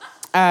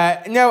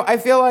mind. No, I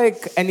feel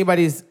like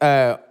anybody's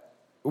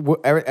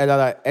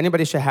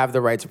anybody should have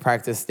the right to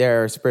practice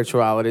their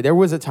spirituality. There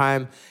was a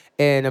time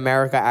in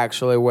America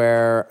actually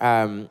where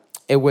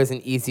it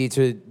wasn't easy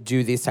to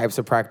do these types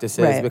of practices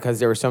Right. because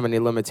there were so many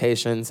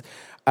limitations.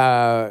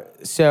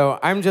 So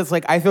I'm just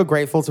like, I feel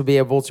grateful to be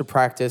able to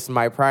practice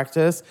my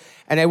practice,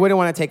 and I wouldn't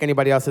want to take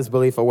anybody else's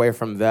belief away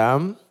from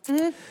them.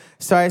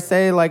 So I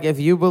say, like, if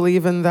you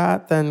believe in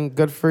that, then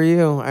good for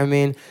you. I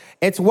mean,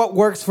 it's what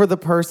works for the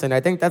person.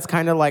 I think that's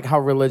kind of like how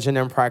religion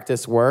and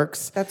practice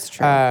works. That's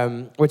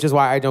true. Which is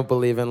why I don't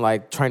believe in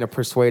like trying to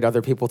persuade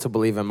other people to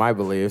believe in my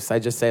beliefs. I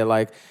just say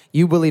like,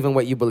 you believe in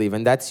what you believe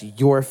in. That's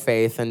your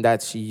faith and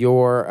that's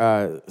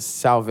your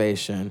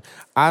salvation.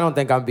 I don't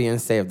think I'm being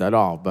saved at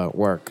all, but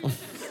work.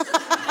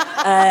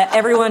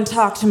 Everyone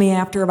talk to me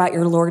after about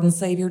your Lord and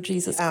Savior,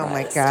 Jesus Christ. Oh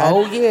my God.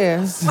 Oh,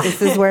 yes.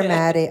 This is where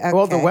Maddie. Okay.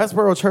 Well, the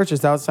Westboro Church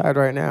is outside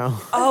right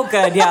now. Oh,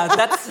 good. Yeah,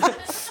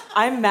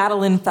 I'm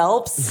Madeline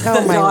Phelps,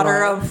 Oh, the my daughter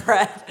Lord. of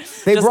Fred.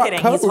 They Just brought kidding.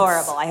 coats. He's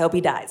horrible. I hope he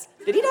dies.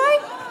 Did he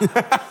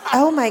die?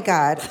 Oh my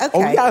God. Okay. Oh,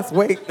 yes,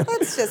 wait.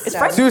 Let's just.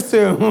 Fred- Too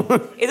soon.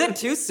 Is it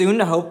too soon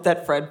to hope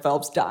that Fred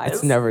Phelps dies?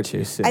 It's never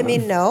too soon. I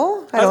mean,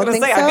 no. I I was don't going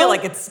think to say, so. I feel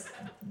like it's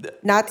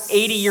not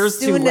 80 years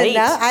too soon late.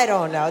 enough. I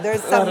don't know.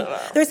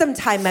 There's some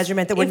time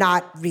measurement that we're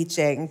not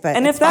reaching. But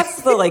And it's if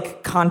that's the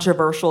like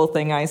controversial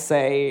thing I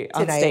say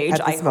on Tonight, stage,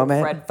 at I this hope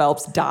moment. Fred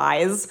Phelps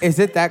dies. Is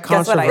it that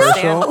Guess what I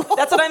controversial? stand?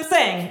 That's what I'm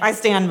saying. I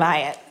stand by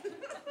it.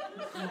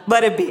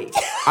 Let it be.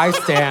 I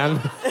stand.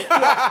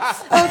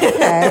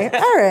 okay.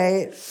 All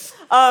right.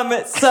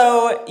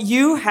 So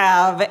you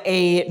have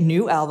a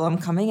new album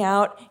coming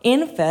out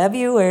in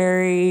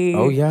February.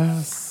 Oh,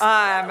 yes.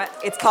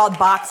 It's called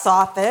Box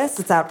Office.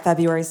 It's out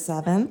February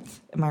 7th.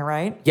 Am I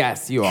right?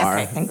 Yes, you are.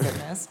 Okay, thank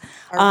goodness.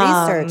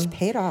 Our research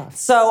paid off.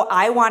 So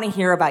I want to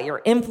hear about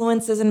your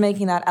influences in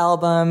making that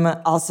album.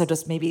 Also,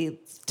 just maybe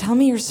tell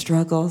me your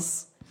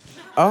struggles.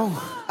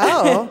 Oh.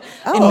 Oh.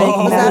 In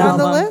making Is that that on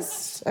the album.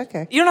 list?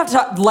 Okay. You don't have to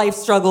talk life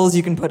struggles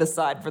you can put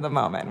aside for the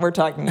moment. We're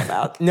talking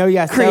about No,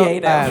 yes.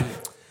 creative. So,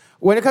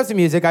 when it comes to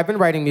music, I've been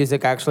writing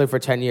music actually for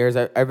 10 years.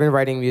 I've been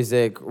writing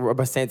music about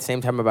the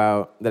same time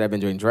about that I've been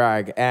doing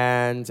drag.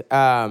 And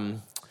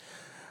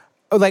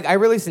like I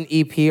released an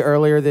EP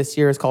earlier this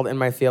year. It's called In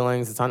My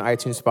Feelings. It's on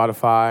iTunes,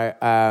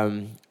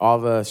 Spotify, all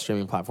the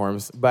streaming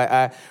platforms.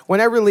 But when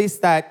I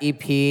released that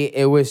EP,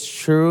 it was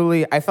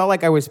truly, I felt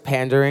like I was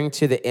pandering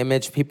to the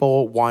image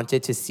people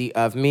wanted to see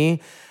of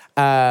me.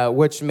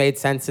 which made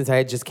sense since I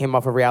had just came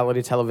off of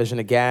reality television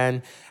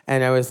again.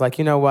 And I was like,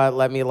 you know what,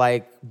 let me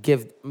like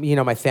give,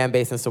 my fan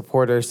base and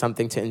supporters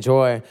something to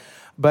enjoy.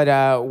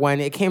 But when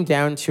it came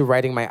down to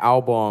writing my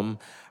album,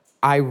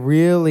 I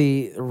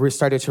really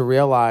started to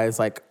realize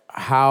like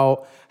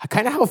how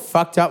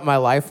fucked up my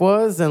life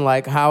was, and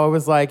like how I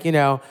was like,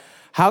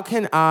 how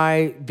can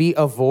I be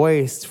a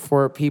voice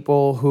for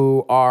people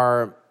who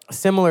are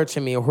similar to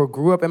me or who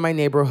grew up in my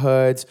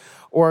neighborhoods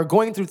or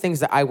going through things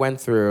that I went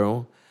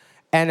through.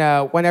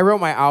 And when I wrote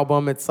my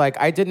album, it's like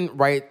I didn't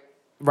write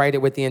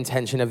it with the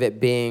intention of it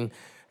being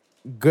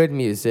good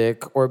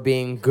music or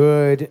being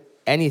good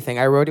anything.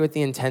 I wrote it with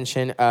the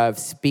intention of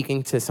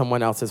speaking to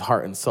someone else's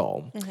heart and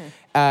soul. Mm-hmm.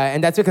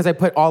 And that's because I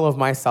put all of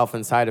myself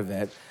inside of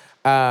it.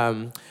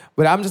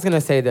 But I'm just gonna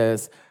say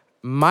this.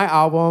 My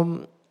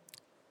album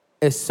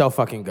is so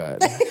fucking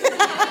good.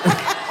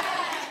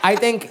 I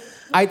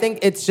think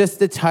it's just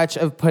the touch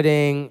of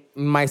putting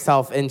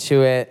myself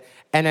into it.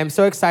 And I'm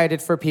so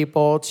excited for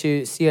people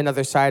to see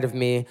another side of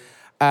me.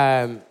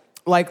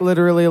 Like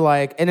literally,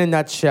 like in a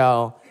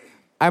nutshell,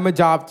 I'm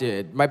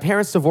adopted. My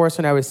parents divorced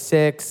when I was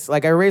 6.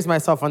 Like I raised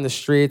myself on the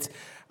streets.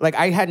 Like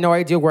I had no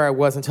idea where I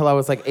was until I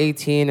was like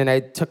 18, and I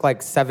took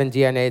like 7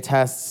 DNA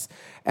tests.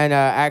 And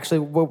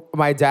actually,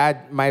 my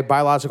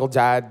biological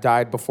dad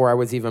died before I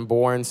was even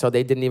born, so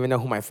they didn't even know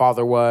who my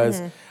father was.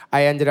 Mm-hmm.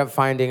 I ended up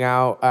finding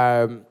out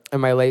in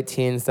my late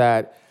teens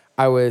that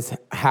I was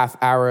half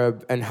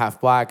Arab and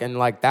half Black, and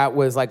like that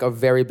was like a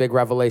very big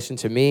revelation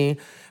to me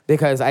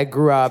because I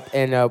grew up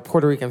in a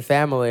Puerto Rican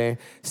family,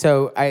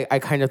 so I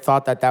kind of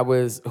thought that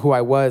was who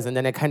I was, and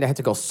then I kind of had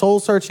to go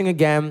soul searching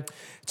again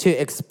to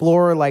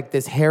explore like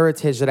this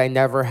heritage that I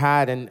never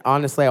had, and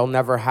honestly, I'll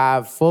never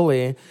have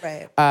fully.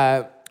 Right.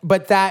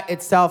 But that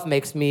itself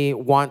makes me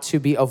want to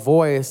be a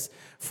voice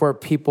for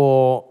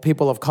people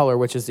of color,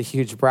 which is a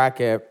huge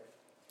bracket,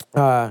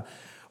 but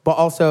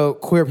also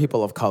queer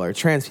people of color,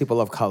 trans people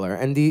of color.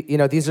 And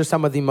these are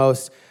some of the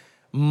most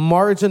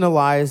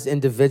marginalized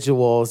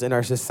individuals in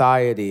our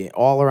society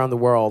all around the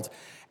world.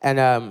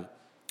 And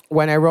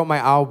when I wrote my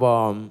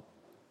album,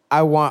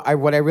 what I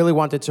really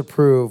wanted to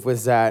prove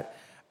was that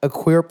a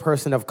queer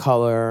person of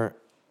color,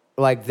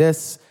 like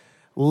this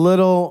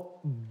little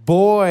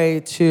boy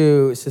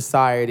to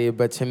society,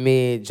 but to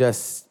me,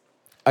 just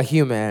a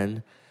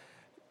human,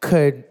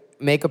 could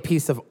make a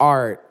piece of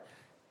art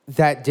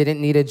that didn't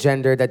need a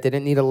gender, that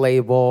didn't need a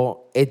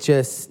label. It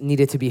just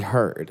needed to be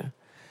heard.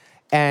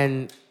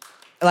 And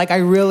like, I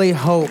really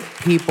hope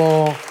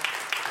people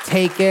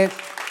take it.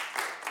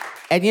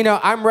 And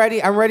I'm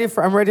ready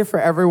for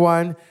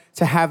everyone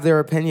to have their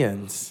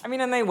opinions. I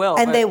mean, and they will.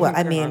 And they will.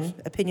 I mean,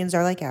 opinions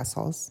are like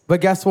assholes. But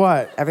guess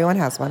what? Everyone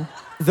has one.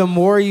 The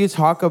more you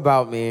talk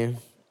about me,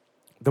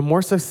 the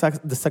more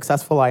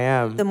successful I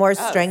am. The more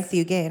strength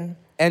you gain.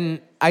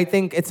 And I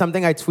think it's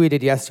something I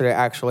tweeted yesterday,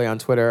 actually, on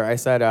Twitter. I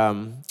said,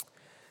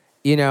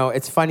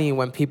 it's funny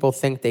when people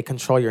think they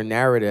control your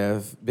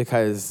narrative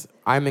because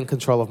I'm in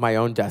control of my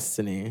own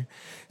destiny.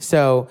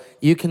 So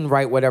you can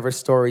write whatever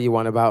story you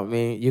want about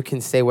me. You can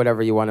say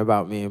whatever you want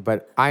about me.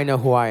 But I know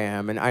who I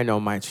am, and I know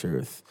my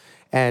truth.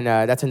 And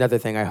that's another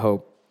thing I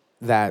hope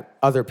that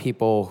other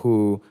people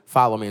who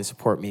follow me and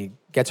support me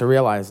get to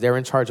realize. They're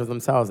in charge of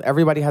themselves.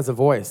 Everybody has a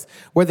voice.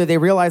 Whether they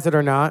realize it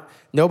or not,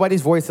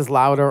 nobody's voice is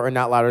louder or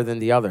not louder than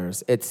the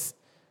others. It's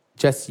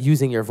just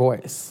using your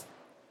voice.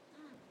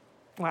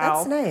 Wow.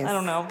 That's nice. I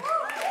don't know.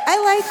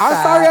 I like that.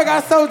 I'm sorry I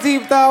got so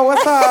deep, though.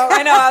 What's up?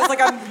 I know. I was like,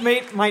 I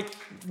might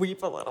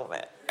weep a little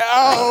bit.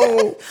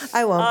 Oh.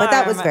 I won't, but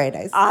that was very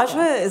nice.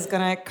 Aja is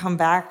going to come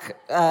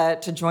back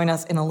to join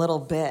us in a little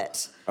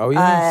bit. Oh,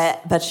 yes.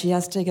 But she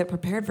has to get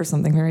prepared for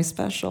something very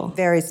special.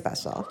 Very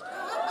special.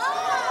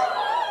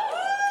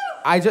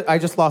 I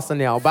just lost a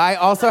nail, but I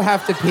also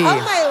have to pee. Oh,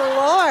 my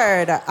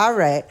Lord. All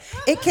right.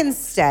 It can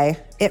stay.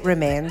 It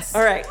remains.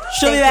 All right.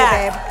 She'll be Thank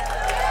back. you, babe.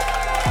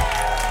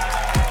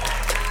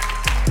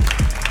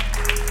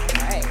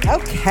 All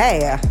right.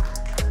 Okay.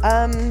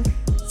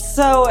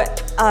 So,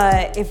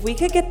 if we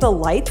could get the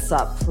lights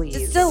up,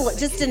 please.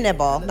 Just a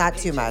nibble, not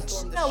too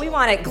much. No, we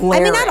want it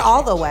glaring. I mean, not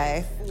all the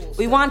way.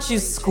 We want you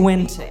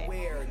squinting.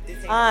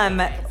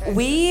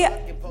 We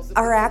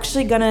are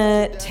actually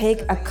gonna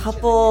take a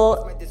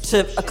couple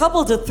to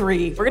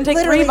 3. We're gonna take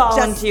Literally 3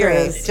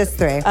 volunteers. Just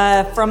three.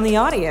 From the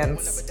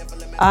audience.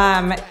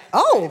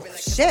 Oh,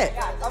 shit.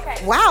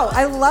 Okay. Wow,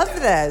 I love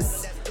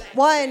this.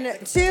 1,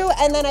 2,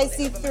 and then I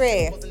see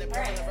 3.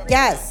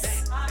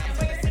 Yes.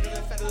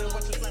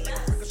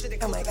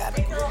 Oh my God.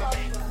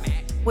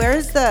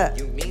 Where's the...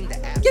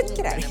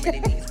 Get out of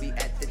here.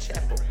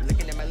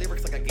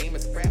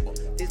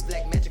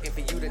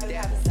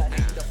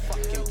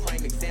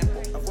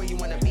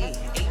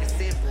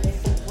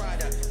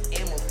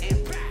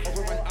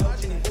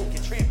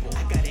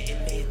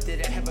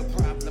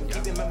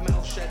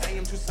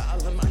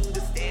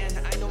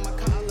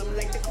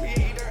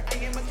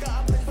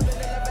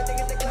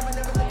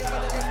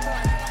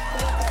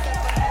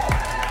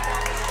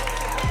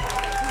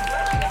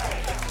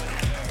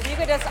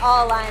 Just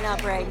all line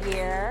up right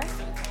here.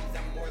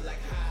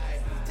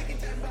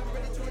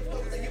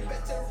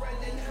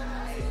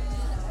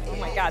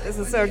 my God, this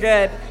is so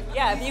good.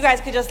 Yeah, if you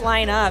guys could just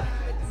line up.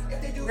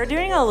 We're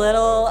doing a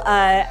little,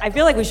 I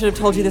feel like we should have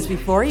told you this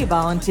before you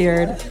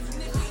volunteered.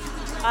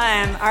 All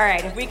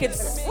right, if we could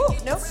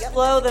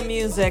slow the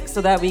music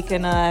so that we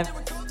can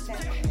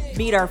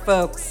meet our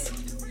folks.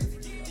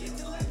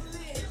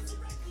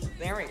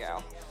 There we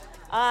go.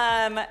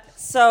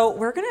 So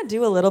we're gonna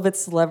do a little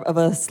bit of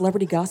a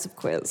celebrity gossip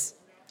quiz.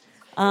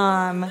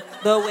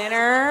 The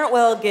winner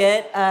will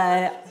get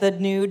the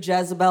new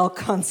Jezebel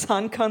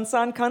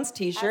Cunts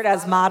t-shirt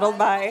as modeled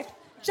by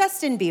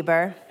Justin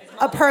Bieber,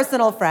 a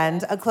personal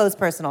friend, a close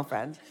personal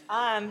friend.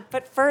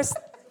 But first,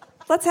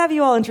 let's have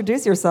you all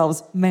introduce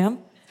yourselves, ma'am.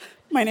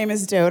 My name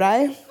is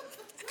Dodai.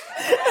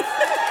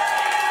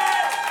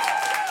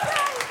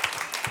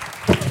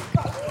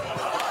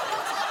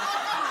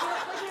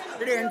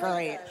 You're doing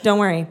great. Don't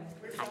worry.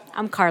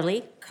 I'm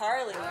Carly.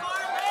 Carly.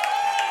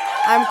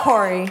 I'm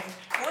Corey.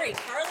 Carly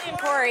and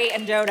Corey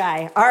and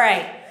Dodai. All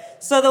right.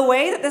 So the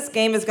way that this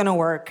game is going to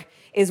work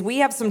is we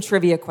have some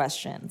trivia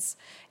questions.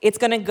 It's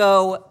going to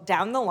go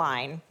down the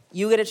line.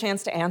 You get a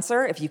chance to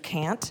answer. If you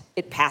can't,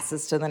 it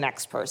passes to the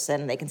next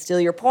person. They can steal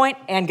your point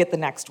and get the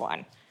next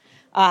one.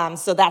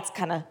 So that's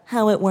kind of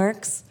how it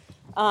works.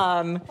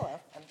 You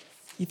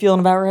feeling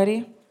about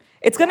ready?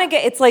 It's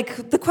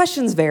like the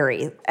questions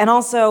vary. And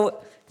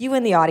also, you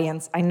in the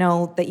audience, I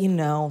know that you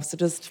know, so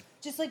just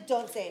like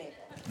don't say anything.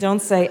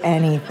 Don't say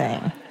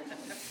anything.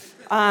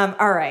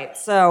 All right,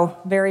 so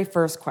very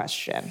first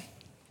question.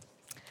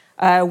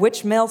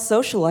 Which male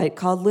socialite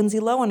called Lindsay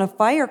Lohan a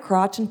fire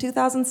crotch in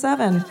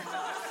 2007?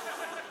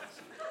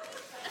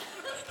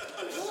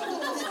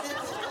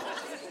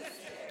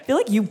 I feel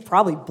like you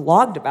probably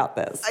blogged about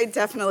this. I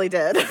definitely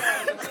did. I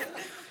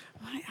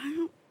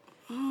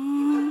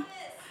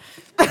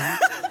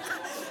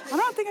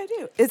don't think I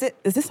do.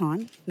 Is this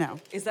on? No.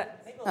 Is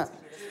that?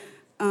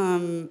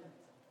 I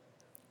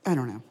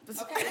don't know.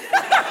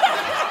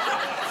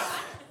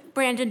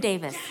 Brandon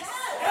Davis.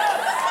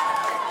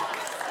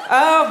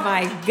 Oh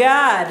my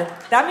God.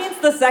 That means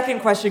the second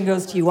question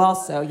goes to you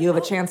also. You have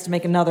a chance to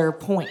make another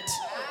point.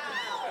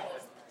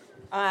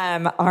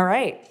 All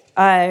right.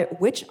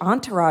 Which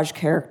Entourage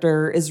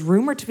character is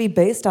rumored to be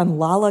based on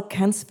Lala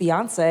Kent's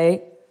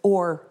fiance,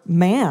 or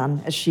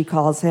man, as she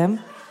calls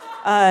him?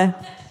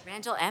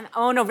 Randall Emmett.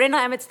 Oh, no, Randall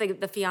Emmett's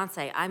the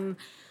fiance.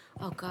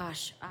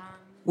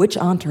 Which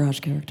Entourage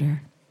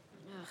character?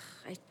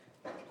 I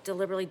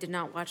deliberately did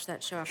not watch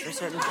that show after a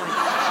certain point.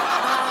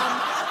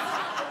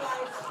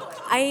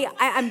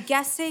 I'm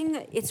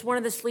guessing it's one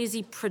of the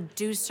sleazy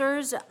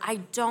producers.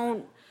 I'm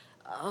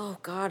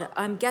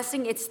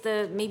guessing it's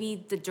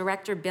maybe the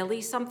director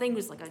Billy something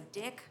who's like a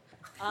dick.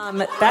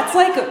 That's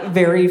like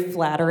very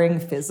flattering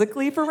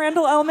physically for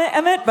Randall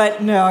Emmett,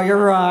 but no, you're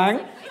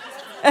wrong.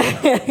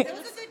 It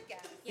was a good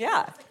guess.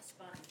 Yeah.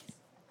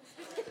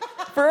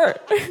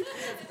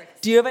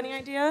 Do you have any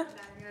idea?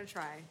 I'm gonna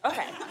try.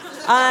 Okay.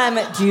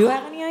 Do you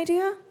have any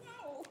idea?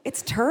 No.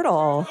 It's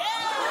Turtle.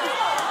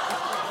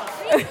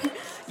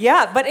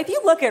 Yeah, but if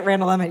you look at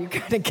Randall Emmett, you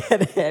kind of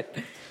get it.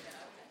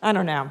 I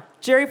don't know.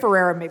 Jerry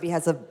Ferrera maybe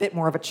has a bit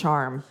more of a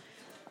charm.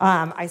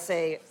 I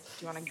say,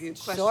 do you want to do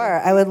question?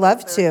 Sure, I would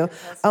love to.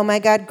 Oh my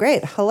God,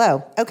 great.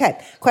 Hello. Okay,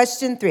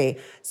 question 3.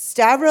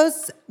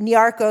 Stavros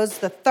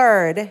Niarchos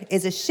III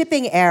is a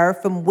shipping heir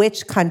from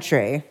which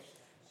country?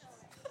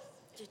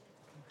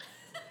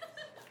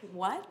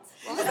 What?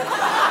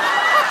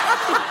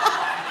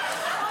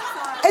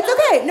 It's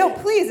okay. No,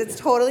 please. It's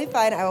totally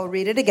fine. I will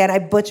read it again. I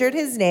butchered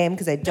his name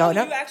because I don't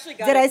know. You actually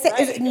got Did I say right.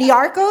 is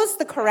Niarchos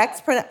the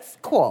correct pronunciation?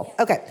 Cool.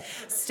 Okay.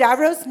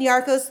 Stavros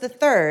Niarchos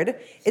III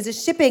is a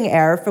shipping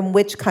heir from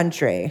which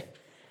country?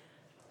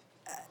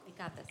 We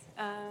got this.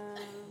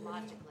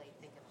 Logically,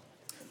 think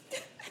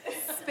of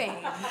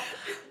Spain.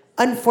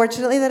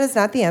 Unfortunately, that is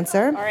not the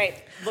answer. All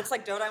right. Looks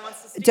like Dodai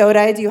wants to speak.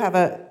 Dodai, do you have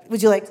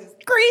would you like to?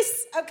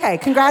 Greece. Okay.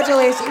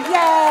 Congratulations.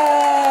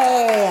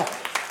 Yay.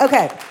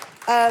 Okay.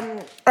 All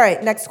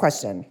right, next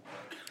question.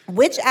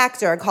 Which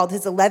actor called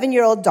his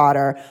 11-year-old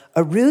daughter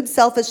a rude,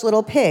 selfish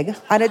little pig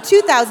on a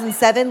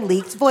 2007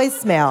 leaked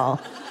voicemail?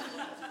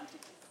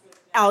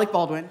 Alec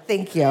Baldwin.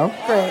 Thank you.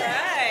 Great.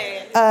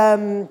 Right.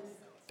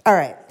 All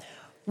right.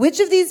 Which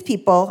of these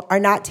people are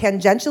not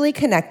tangentially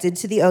connected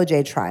to the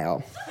OJ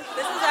trial? This is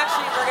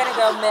actually, we're going to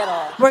go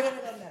middle. We're going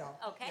to go middle.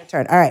 Okay. Your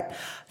turn. All right.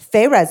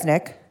 Faye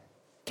Resnick,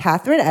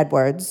 Catherine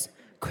Edwards,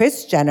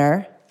 Kris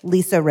Jenner,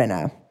 Lisa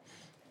Rinna.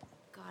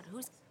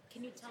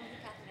 Can you tell me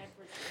Catherine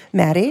Edwards?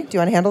 Maddie, do you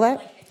want to handle that?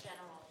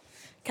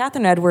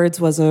 Catherine Edwards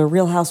was a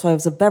Real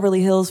Housewives of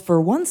Beverly Hills for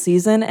one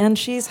season, and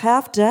she's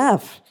half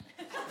deaf.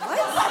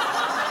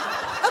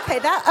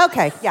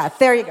 Okay, yeah,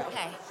 there you go.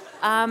 Okay.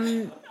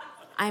 I'm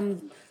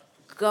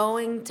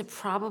going to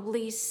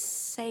probably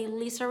say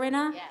Lisa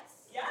Rinna.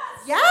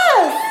 Yes,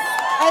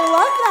 I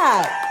love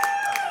that.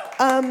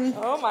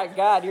 Oh my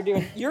God,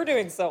 you're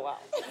doing so well.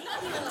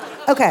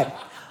 Okay.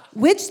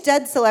 Which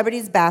dead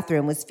celebrity's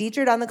bathroom was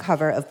featured on the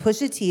cover of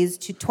Pusha T's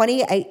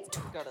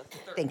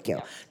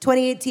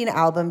 2018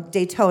 album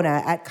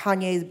Daytona at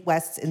Kanye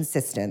West's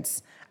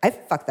insistence? I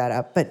fucked that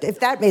up, but if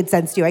that made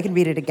sense to you, I can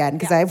read it again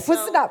because I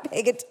was not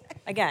paying attention.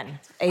 Again,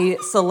 a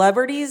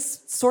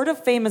celebrity's sort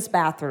of famous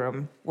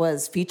bathroom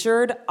was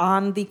featured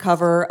on the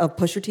cover of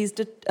Pusha T's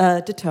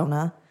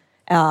Daytona,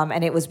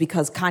 and it was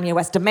because Kanye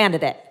West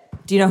demanded it.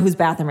 Do you know whose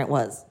bathroom it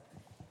was?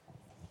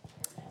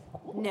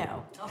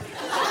 No.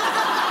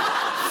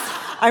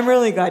 I'm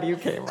really glad you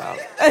came up.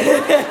 I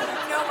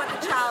don't know what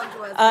the challenge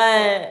was.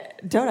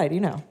 Dodai, do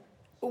you know?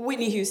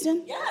 Whitney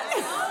Houston?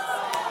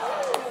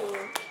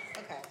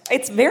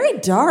 It's very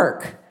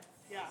dark.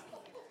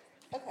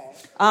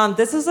 Okay.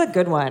 This is a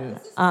good one.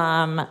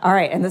 All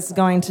right, and this is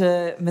going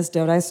to Miss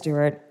Dodai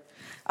Stewart.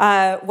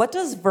 What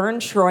does Vern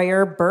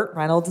Troyer, Burt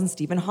Reynolds, and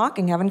Stephen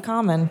Hawking have in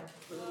common?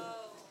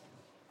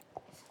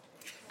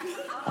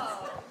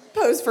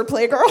 Pose for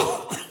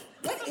Playgirl.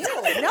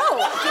 Ew, no.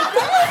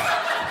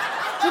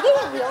 Did they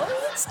really?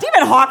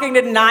 Stephen Hawking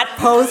did not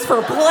pose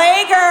for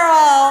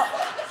Playgirl.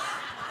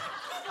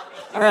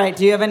 All right,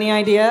 do you have any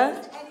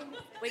idea?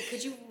 Wait,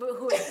 could you,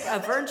 who,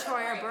 Vern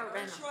Troyer, Burt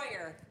Reynolds?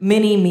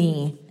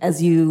 Mini-Me,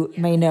 as you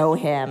may know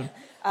him.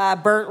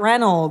 Burt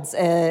Reynolds,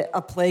 a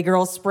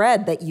Playgirl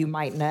spread that you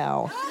might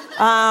know.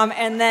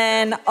 And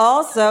then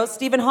also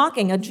Stephen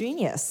Hawking, a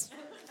genius.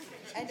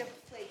 And a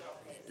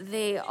Playgirl.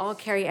 They all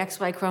carry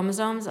XY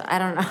chromosomes? I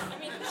don't know.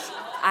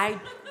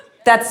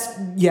 That's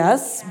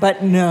yes,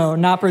 but no,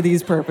 not for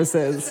these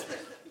purposes.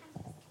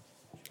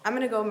 I'm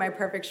gonna go with my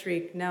perfect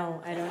shriek.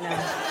 No, I don't know.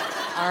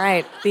 All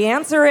right, the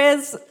answer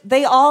is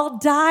they all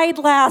died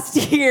last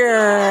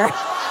year.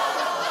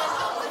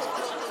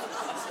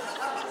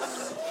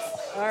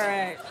 All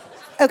right.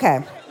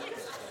 Okay.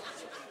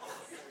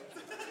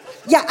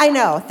 Yeah, I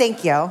know.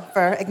 Thank you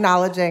for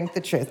acknowledging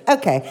the truth.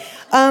 Okay.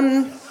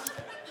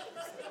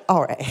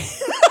 All right.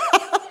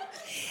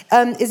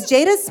 Is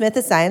Jada Smith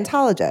a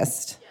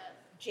Scientologist?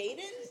 Jaden?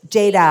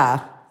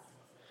 Jada.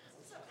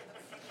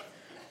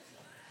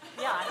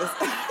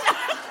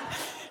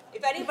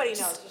 If anybody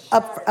knows,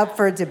 Up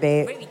for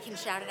debate. Wait, we can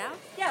shout it out?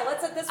 yeah.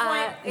 Let's at this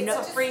point. It's no.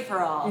 a free for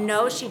all.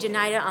 No, she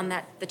denied it on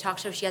the talk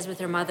show she has with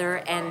her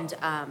mother and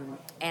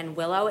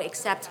Willow,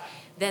 except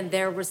then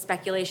there was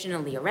speculation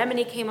and Leah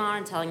Remini came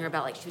on telling her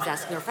about, like, she was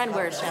asking her friend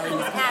where Shelly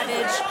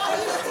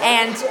Miscavige,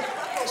 and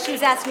she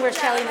was asking where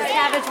Shelly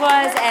Miscavige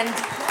was, and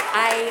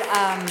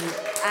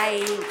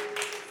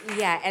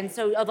and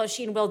so although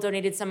she and Will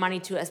donated some money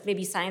to a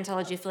maybe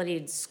Scientology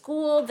affiliated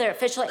school, their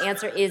official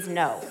answer is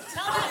no.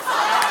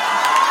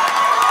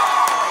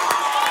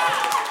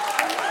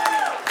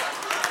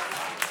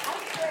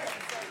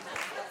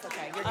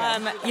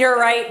 You're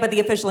right, but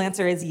the official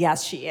answer is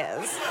yes, she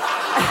is.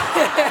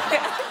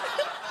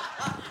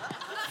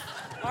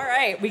 All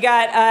right, we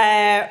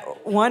got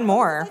one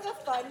more.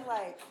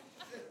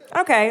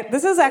 Okay,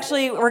 this is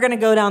actually, we're going to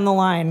go down the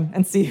line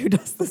and see who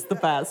does this the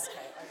best.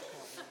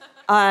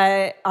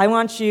 I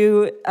want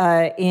you,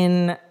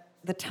 in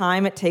the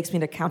time it takes me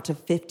to count to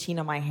 15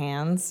 on my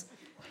hands,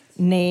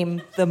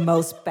 name the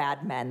most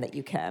bad men that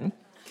you can.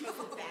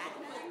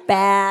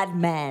 Bad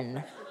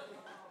men.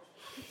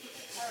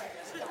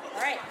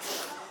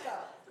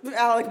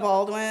 Alec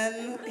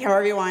Baldwin,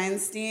 Harvey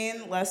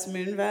Weinstein, Les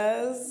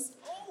Moonves.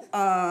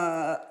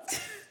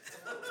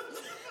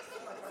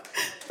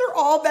 They're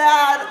all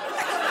bad.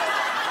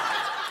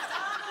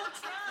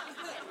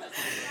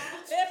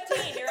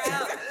 15, you're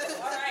out.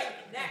 All right,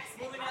 next,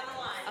 moving down the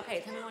line.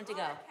 Okay, tell me when to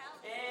go.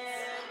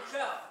 And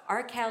go.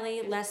 R.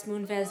 Kelly, Les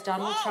Moonves,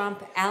 Donald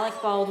Trump, Alec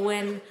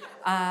Baldwin,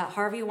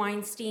 Harvey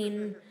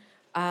Weinstein,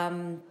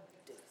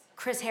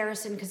 Chris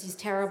Harrison because he's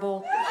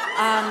terrible,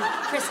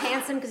 Chris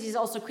Hansen because he's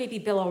also creepy,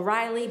 Bill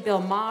O'Reilly, Bill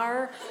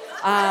Maher.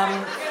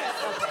 Now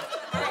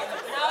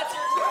it's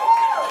your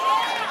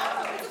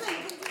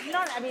turn. You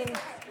don't, I mean,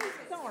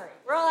 don't worry.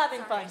 We're all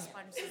having fun.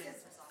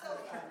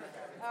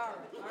 All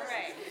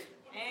right,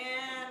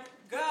 and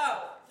go.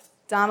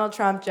 Donald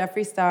Trump,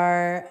 Jeffree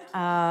Star,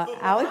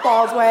 Alec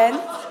Baldwin,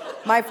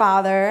 my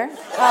father,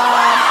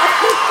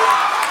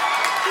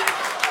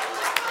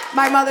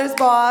 my mother's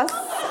boss,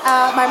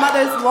 my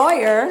mother's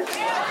lawyer,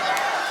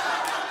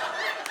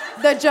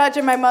 the judge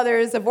in my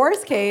mother's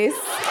divorce case.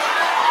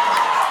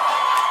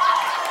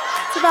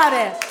 That's about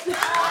it.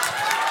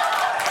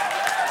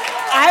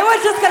 I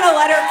was just gonna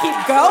let her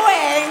keep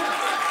going.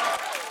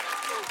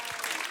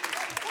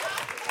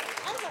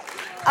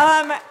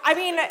 I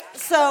mean,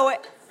 so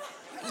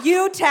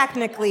you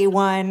technically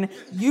won.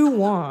 You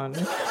won.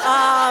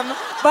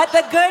 But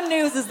the good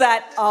news is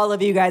that all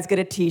of you guys get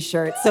a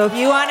t-shirt. So if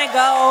you want to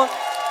go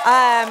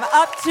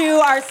up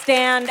to our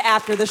stand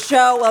after the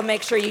show, we'll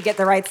make sure you get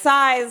the right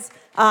size.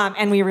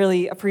 And we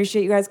really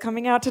appreciate you guys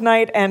coming out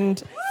tonight.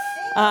 And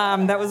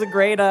that was a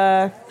great,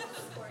 good.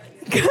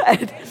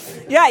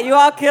 Yeah, you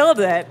all killed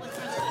it.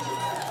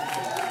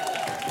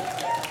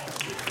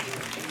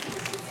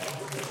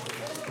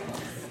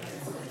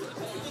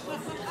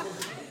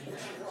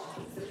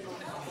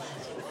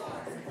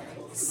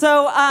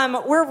 So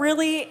we're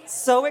really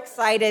so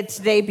excited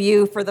to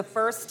debut for the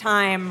first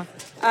time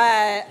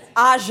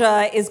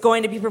Aja is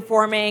going to be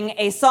performing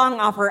a song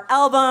off her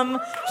album.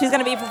 She's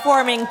going to be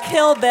performing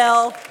Kill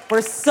Bill.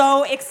 We're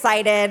so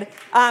excited.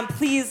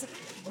 Please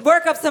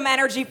work up some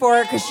energy for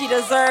her because she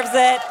deserves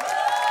it.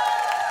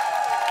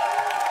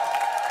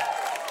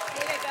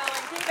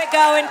 Keep it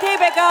going,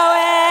 keep it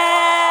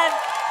going.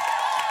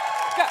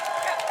 Go,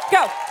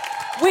 go, go.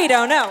 We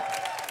don't know.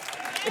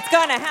 It's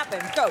gonna happen.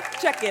 Go,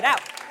 check it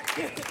out.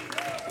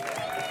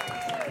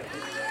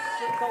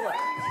 Go look.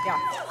 Yeah.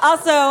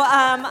 Also,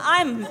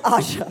 I'm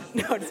Aja.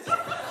 No, just...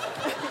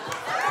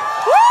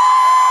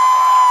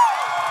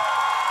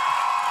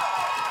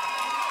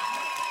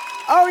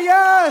 Oh,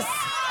 yes!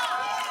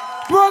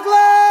 Brooklyn!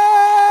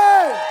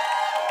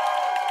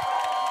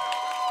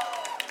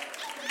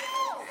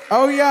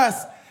 Oh,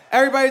 yes.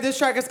 Everybody, this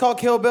track is called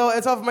Kill Bill.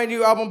 It's off of my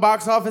new album,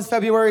 Box Office,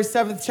 February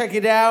 7th. Check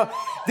it out.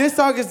 This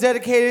song is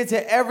dedicated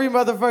to every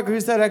motherfucker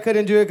who said I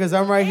couldn't do it, because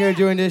I'm right here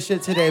doing this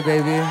shit today,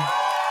 baby.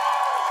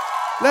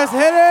 Let's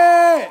hit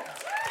it!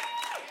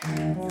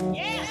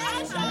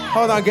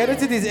 Hold on, get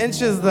into these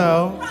inches,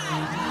 though.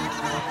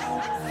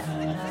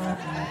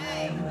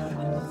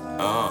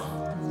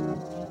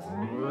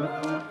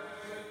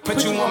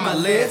 Put you on my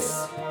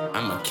list,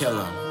 I'ma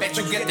kill him. Bet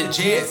you get the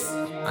gist,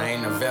 I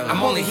ain't a villain.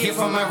 I'm only here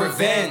for my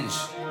revenge,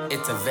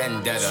 it's a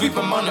vendetta. Sweep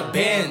him on a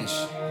bench,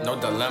 no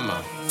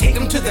dilemma. Take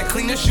him to the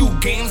cleaner, shoot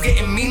games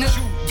getting meaner.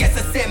 Yes,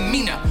 I said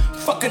meaner,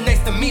 fuck a nice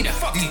demeanor.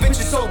 These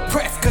bitches so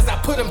pressed, cause I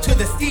put them to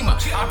the steamer.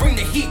 I bring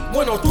the heat,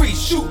 103,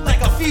 shoot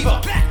like a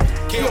fever.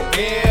 Kill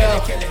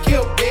Bill,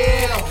 kill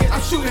Bill,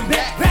 I'm shooting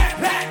back,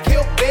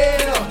 kill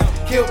Bill,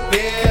 kill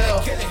Bill,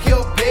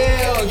 kill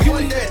Bill. You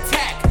under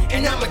attack,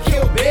 and I'ma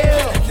kill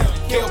Bill.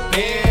 Kill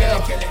Bill,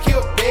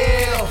 kill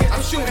Bill,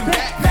 I'm shooting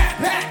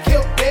back,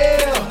 kill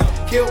Bill,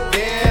 kill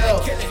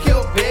Bill,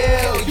 kill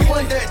Bill. You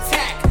under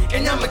attack,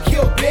 and I'ma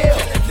kill Bill.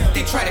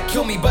 They try to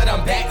kill me, but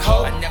I'm back,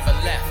 ho. I never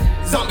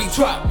left. Zombie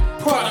drop,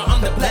 Prada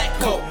on the black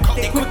coat.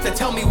 They quick to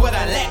tell me what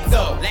I lack,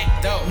 though.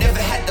 Never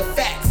had the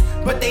facts,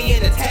 but they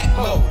in attack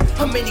mode.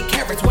 How many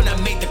carrots when I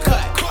made the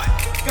cut?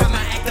 Got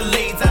my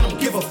accolades, I don't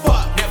give a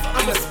fuck.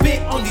 I'ma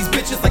spit on these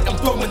bitches like I'm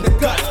throwing the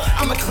guts.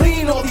 I'ma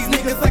clean all these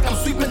niggas like I'm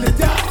sweeping the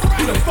dust.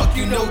 Who the fuck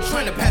you know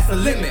trying to pass the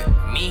limit?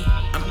 Me?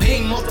 I'm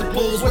paying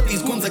multiples what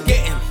these goons are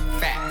getting.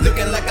 Fat.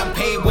 Looking like I'm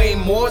paid way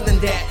more than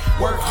that.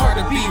 Work hard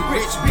to be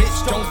rich,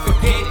 bitch, don't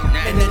forget it.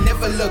 And I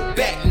never look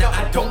back, no,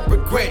 I don't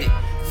regret it.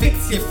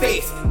 Fix your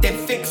face, then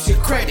fix your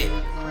credit.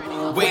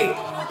 Wait,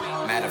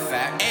 matter of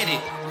fact,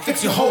 edit.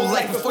 Fix your whole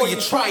life before you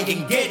try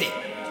and get it.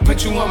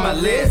 Put you on my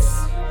list,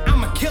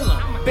 I'ma kill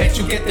him. Bet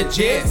you get the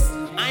gist.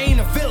 I ain't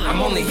a villain,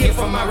 I'm only here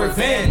for my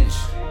revenge.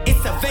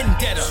 It's a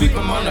vendetta, sweep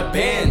him on a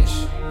bench.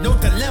 No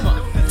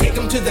dilemma, take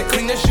him to the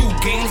cleaner, shoot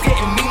games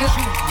getting meaner.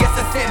 Yes,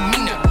 I said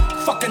meaner,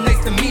 fuck a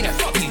nice demeanor.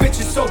 These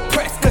bitches so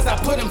pressed, cause I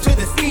put them to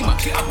the steamer.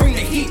 I bring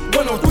the heat,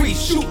 103,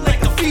 shoot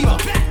like a fever.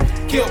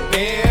 Kill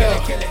Bill,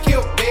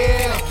 kill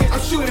Bill,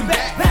 I'm shooting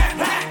back.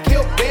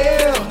 Kill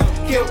Bill,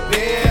 kill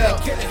Bill,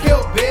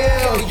 kill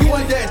Bill. You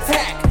under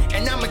attack,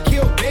 and I'ma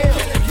kill Bill.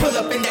 Pull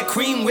up in that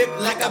cream whip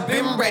like I've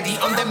been ready.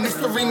 On that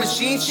mystery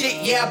machine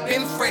shit, yeah, I've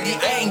been Freddy.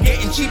 I ain't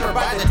getting cheaper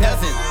by the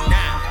dozen.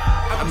 Nah,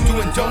 I'm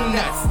doing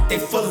donuts, they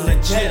full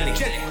of jelly.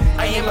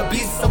 I am a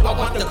beast, so I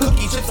want the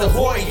cookie chips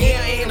ahoy.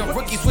 Yeah, I ain't a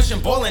rookie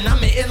switching ballin',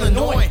 I'm in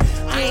Illinois.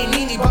 I ain't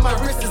needy, but my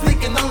wrist is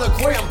leaking on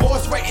LaCroix. I'm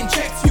boss writing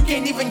checks, you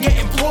can't even get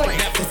employed.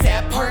 The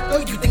sad part though,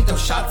 you think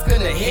those shots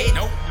gonna hit?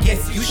 Nope.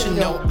 Yes, you should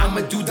know,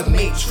 I'ma do the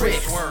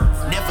matrix.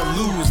 Never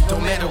lose, no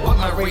matter what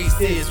my race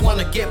is.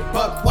 Wanna get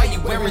bucked, why you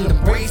wearing the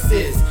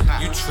braces?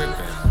 You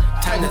trippin'.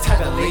 Time to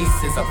tie the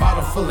laces, a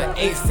bottle full of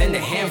ace and a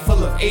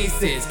handful of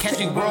aces. Catch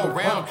me world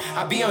round,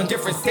 I'll be on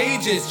different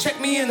stages. Check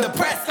me in the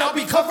press, I'll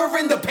be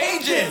covering the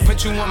pages.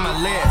 Put you on my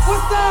list,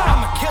 what's up?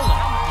 I'ma kill him,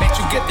 bet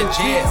you get the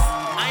gist.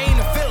 I ain't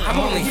a villain, I'm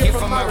only here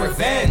for my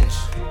revenge.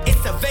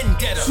 It's a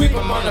vendetta, sweep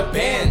him on a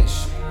bench.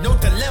 No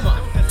dilemma,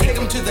 take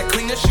him to the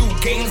cleaner,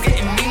 shoot games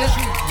getting meaner.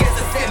 Yes,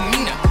 I said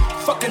meaner,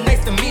 fuck a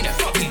nice demeanor.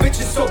 These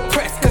bitches so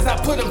pressed, cause I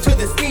put them to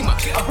the steamer.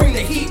 I bring the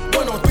heat,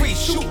 103,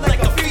 shoot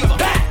like a fever.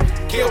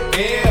 Kill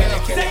Bill,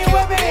 say it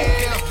with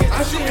me.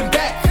 I'm shooting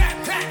back.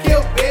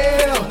 Kill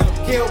Bill,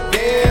 kill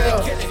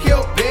Bill,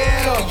 kill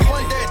Bill. You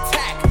under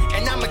attack,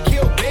 and I'ma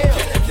kill Bill.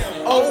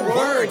 Oh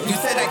word, you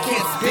said I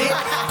can't spit.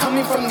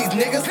 Coming from these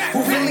niggas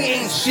who really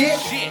ain't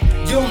shit.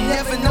 You'll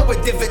never know a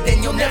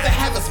dividend, you'll never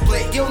have a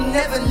split. You'll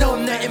never know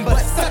nothing but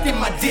sucking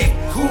my dick.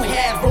 Who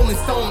had Rolling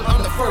Stone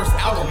on the first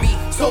album? Me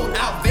sold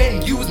out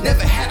venues,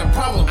 never had a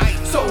problem.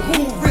 So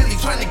who really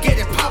trying to get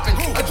it poppin'?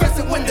 Address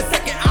it when the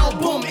second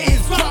album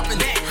is dropping.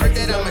 Heard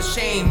that I'm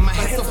ashamed, my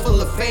head's so full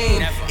of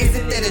fame.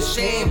 Isn't that a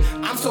shame?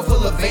 I'm so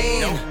full of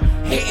vain.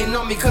 Hating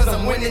on me cause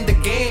I'm winning the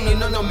game. You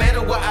know no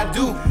matter what I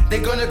do,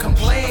 they're gonna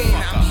complain.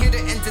 I'm here to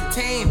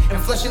entertain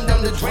and flushing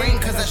down the drain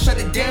cause I shut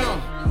it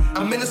down.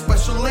 I'm in a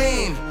special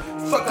lane.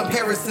 Fuck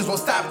comparisons, won't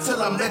stop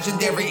till I'm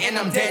legendary. And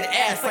I'm dead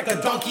ass like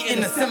a donkey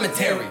in the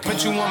cemetery.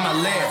 Put you on my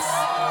list,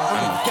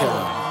 I'ma kill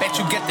him. Bet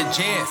you get the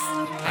gist.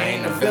 I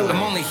ain't a villain,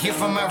 I'm only here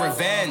for my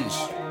revenge.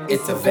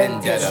 It's a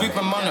vendetta, sweep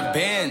him on a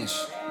bench.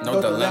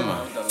 no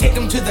dilemma. Take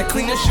them to the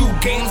cleaner, shoe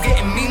games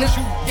getting meaner.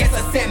 Yes,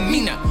 I said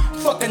meaner.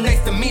 Fuck a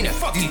nice demeanor.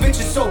 These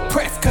bitches so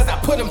pressed, cause I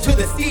put them to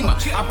the steamer.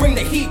 I bring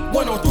the heat,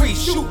 103,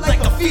 shoot like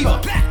a fever.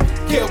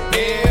 Kill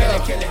Bill,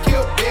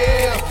 kill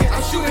Bill.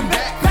 I'm shooting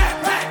back.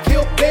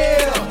 Kill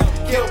Bill,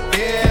 kill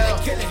Bill,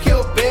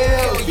 kill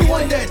Bill. You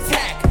under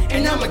attack,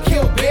 and I'ma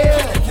kill Bill.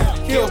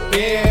 Kill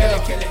Bill,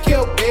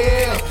 kill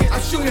Bill.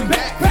 I'm shooting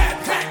back.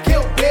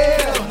 Kill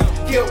Bill,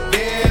 kill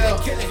Bill,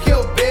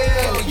 kill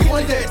Bill. You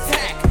under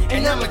attack,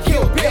 and I'ma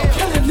kill Bill.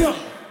 Killing them.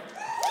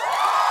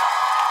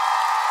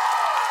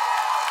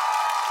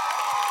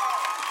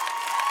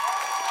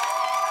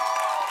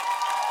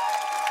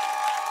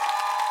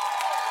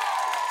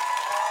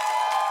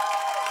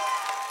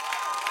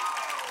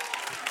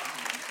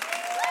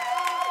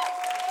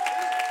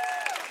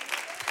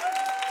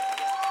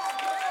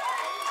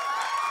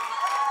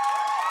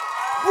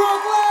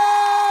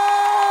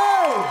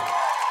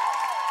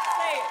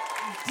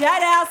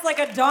 Dead ass like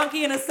a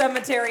donkey in a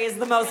cemetery is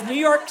the most New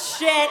York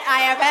shit I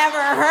have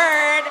ever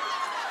heard.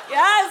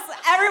 Yes,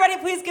 everybody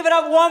please give it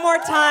up one more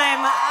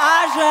time.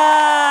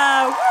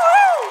 Aja.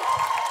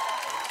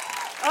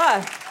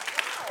 Woo!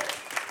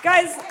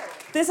 Guys,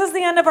 this is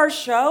the end of our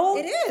show.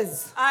 It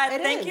is.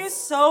 Thank you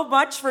so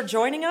much for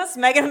joining us.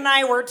 Megan and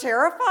I were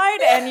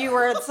terrified, and you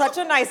were such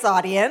a nice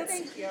audience.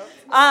 Thank you.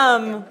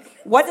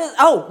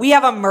 We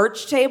have a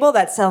merch table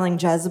that's selling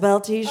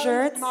Jezebel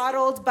t-shirts.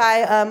 Modeled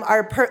by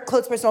our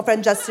close personal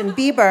friend, Justin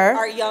Bieber.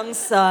 Our young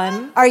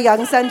son. Our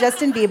young son,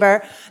 Justin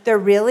Bieber. They're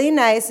really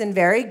nice and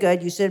very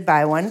good. You should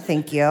buy one.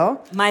 Thank you.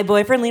 My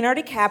boyfriend,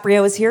 Leonardo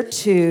DiCaprio, is here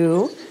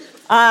too.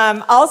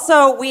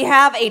 Also, we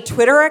have a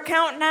Twitter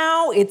account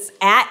now. It's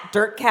at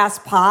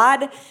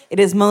DirtcastPod. It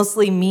is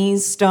mostly me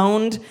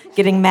stoned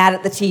getting mad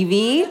at the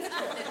TV.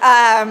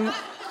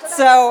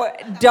 So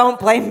don't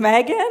blame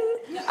Megan.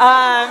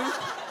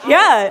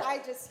 Yeah.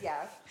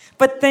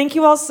 But thank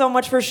you all so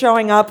much for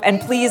showing up, and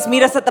please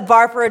meet us at the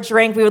bar for a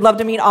drink. We would love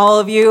to meet all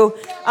of you.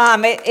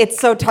 It's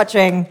so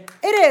touching.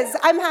 It is.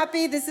 I'm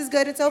happy. This is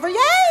good. It's over. Yay!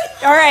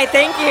 All right,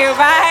 thank you.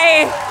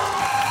 Bye.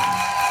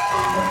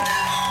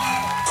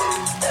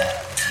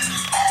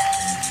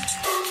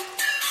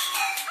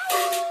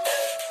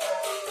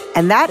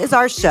 And that is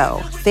our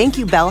show. Thank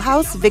you, Bell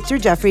House, Victor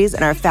Jeffries,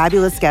 and our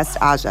fabulous guest,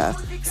 Aja.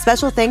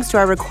 Special thanks to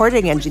our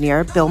recording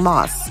engineer, Bill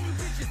Moss.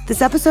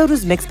 This episode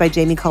was mixed by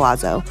Jamie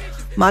Colazzo.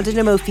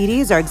 Montana Mofidi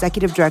is our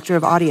executive director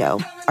of audio.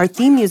 Our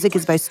theme music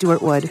is by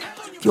Stuart Wood.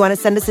 If you want to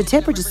send us a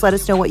tip or just let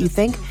us know what you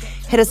think,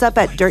 hit us up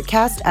at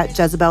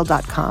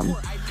dirtcast@jezebel.com.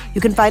 You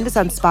can find us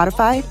on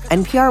Spotify,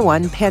 NPR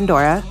One,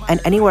 Pandora,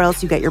 and anywhere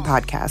else you get your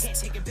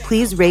podcasts.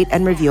 Please rate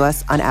and review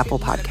us on Apple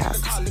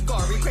Podcasts.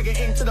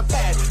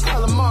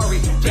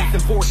 Jackson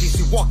Voorhees,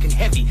 you walking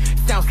heavy.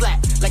 Sounds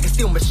flat like a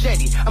steel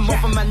machete. I'm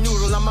off of my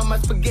noodle, I'm on my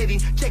spaghetti.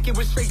 Check it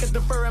with straight cut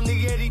the fur, I'm the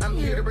Yeti. I'm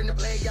here to bring the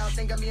plague out.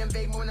 Think I'm being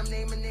vague more when I'm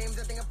naming names.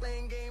 I think I'm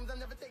playing games. I'm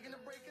never taking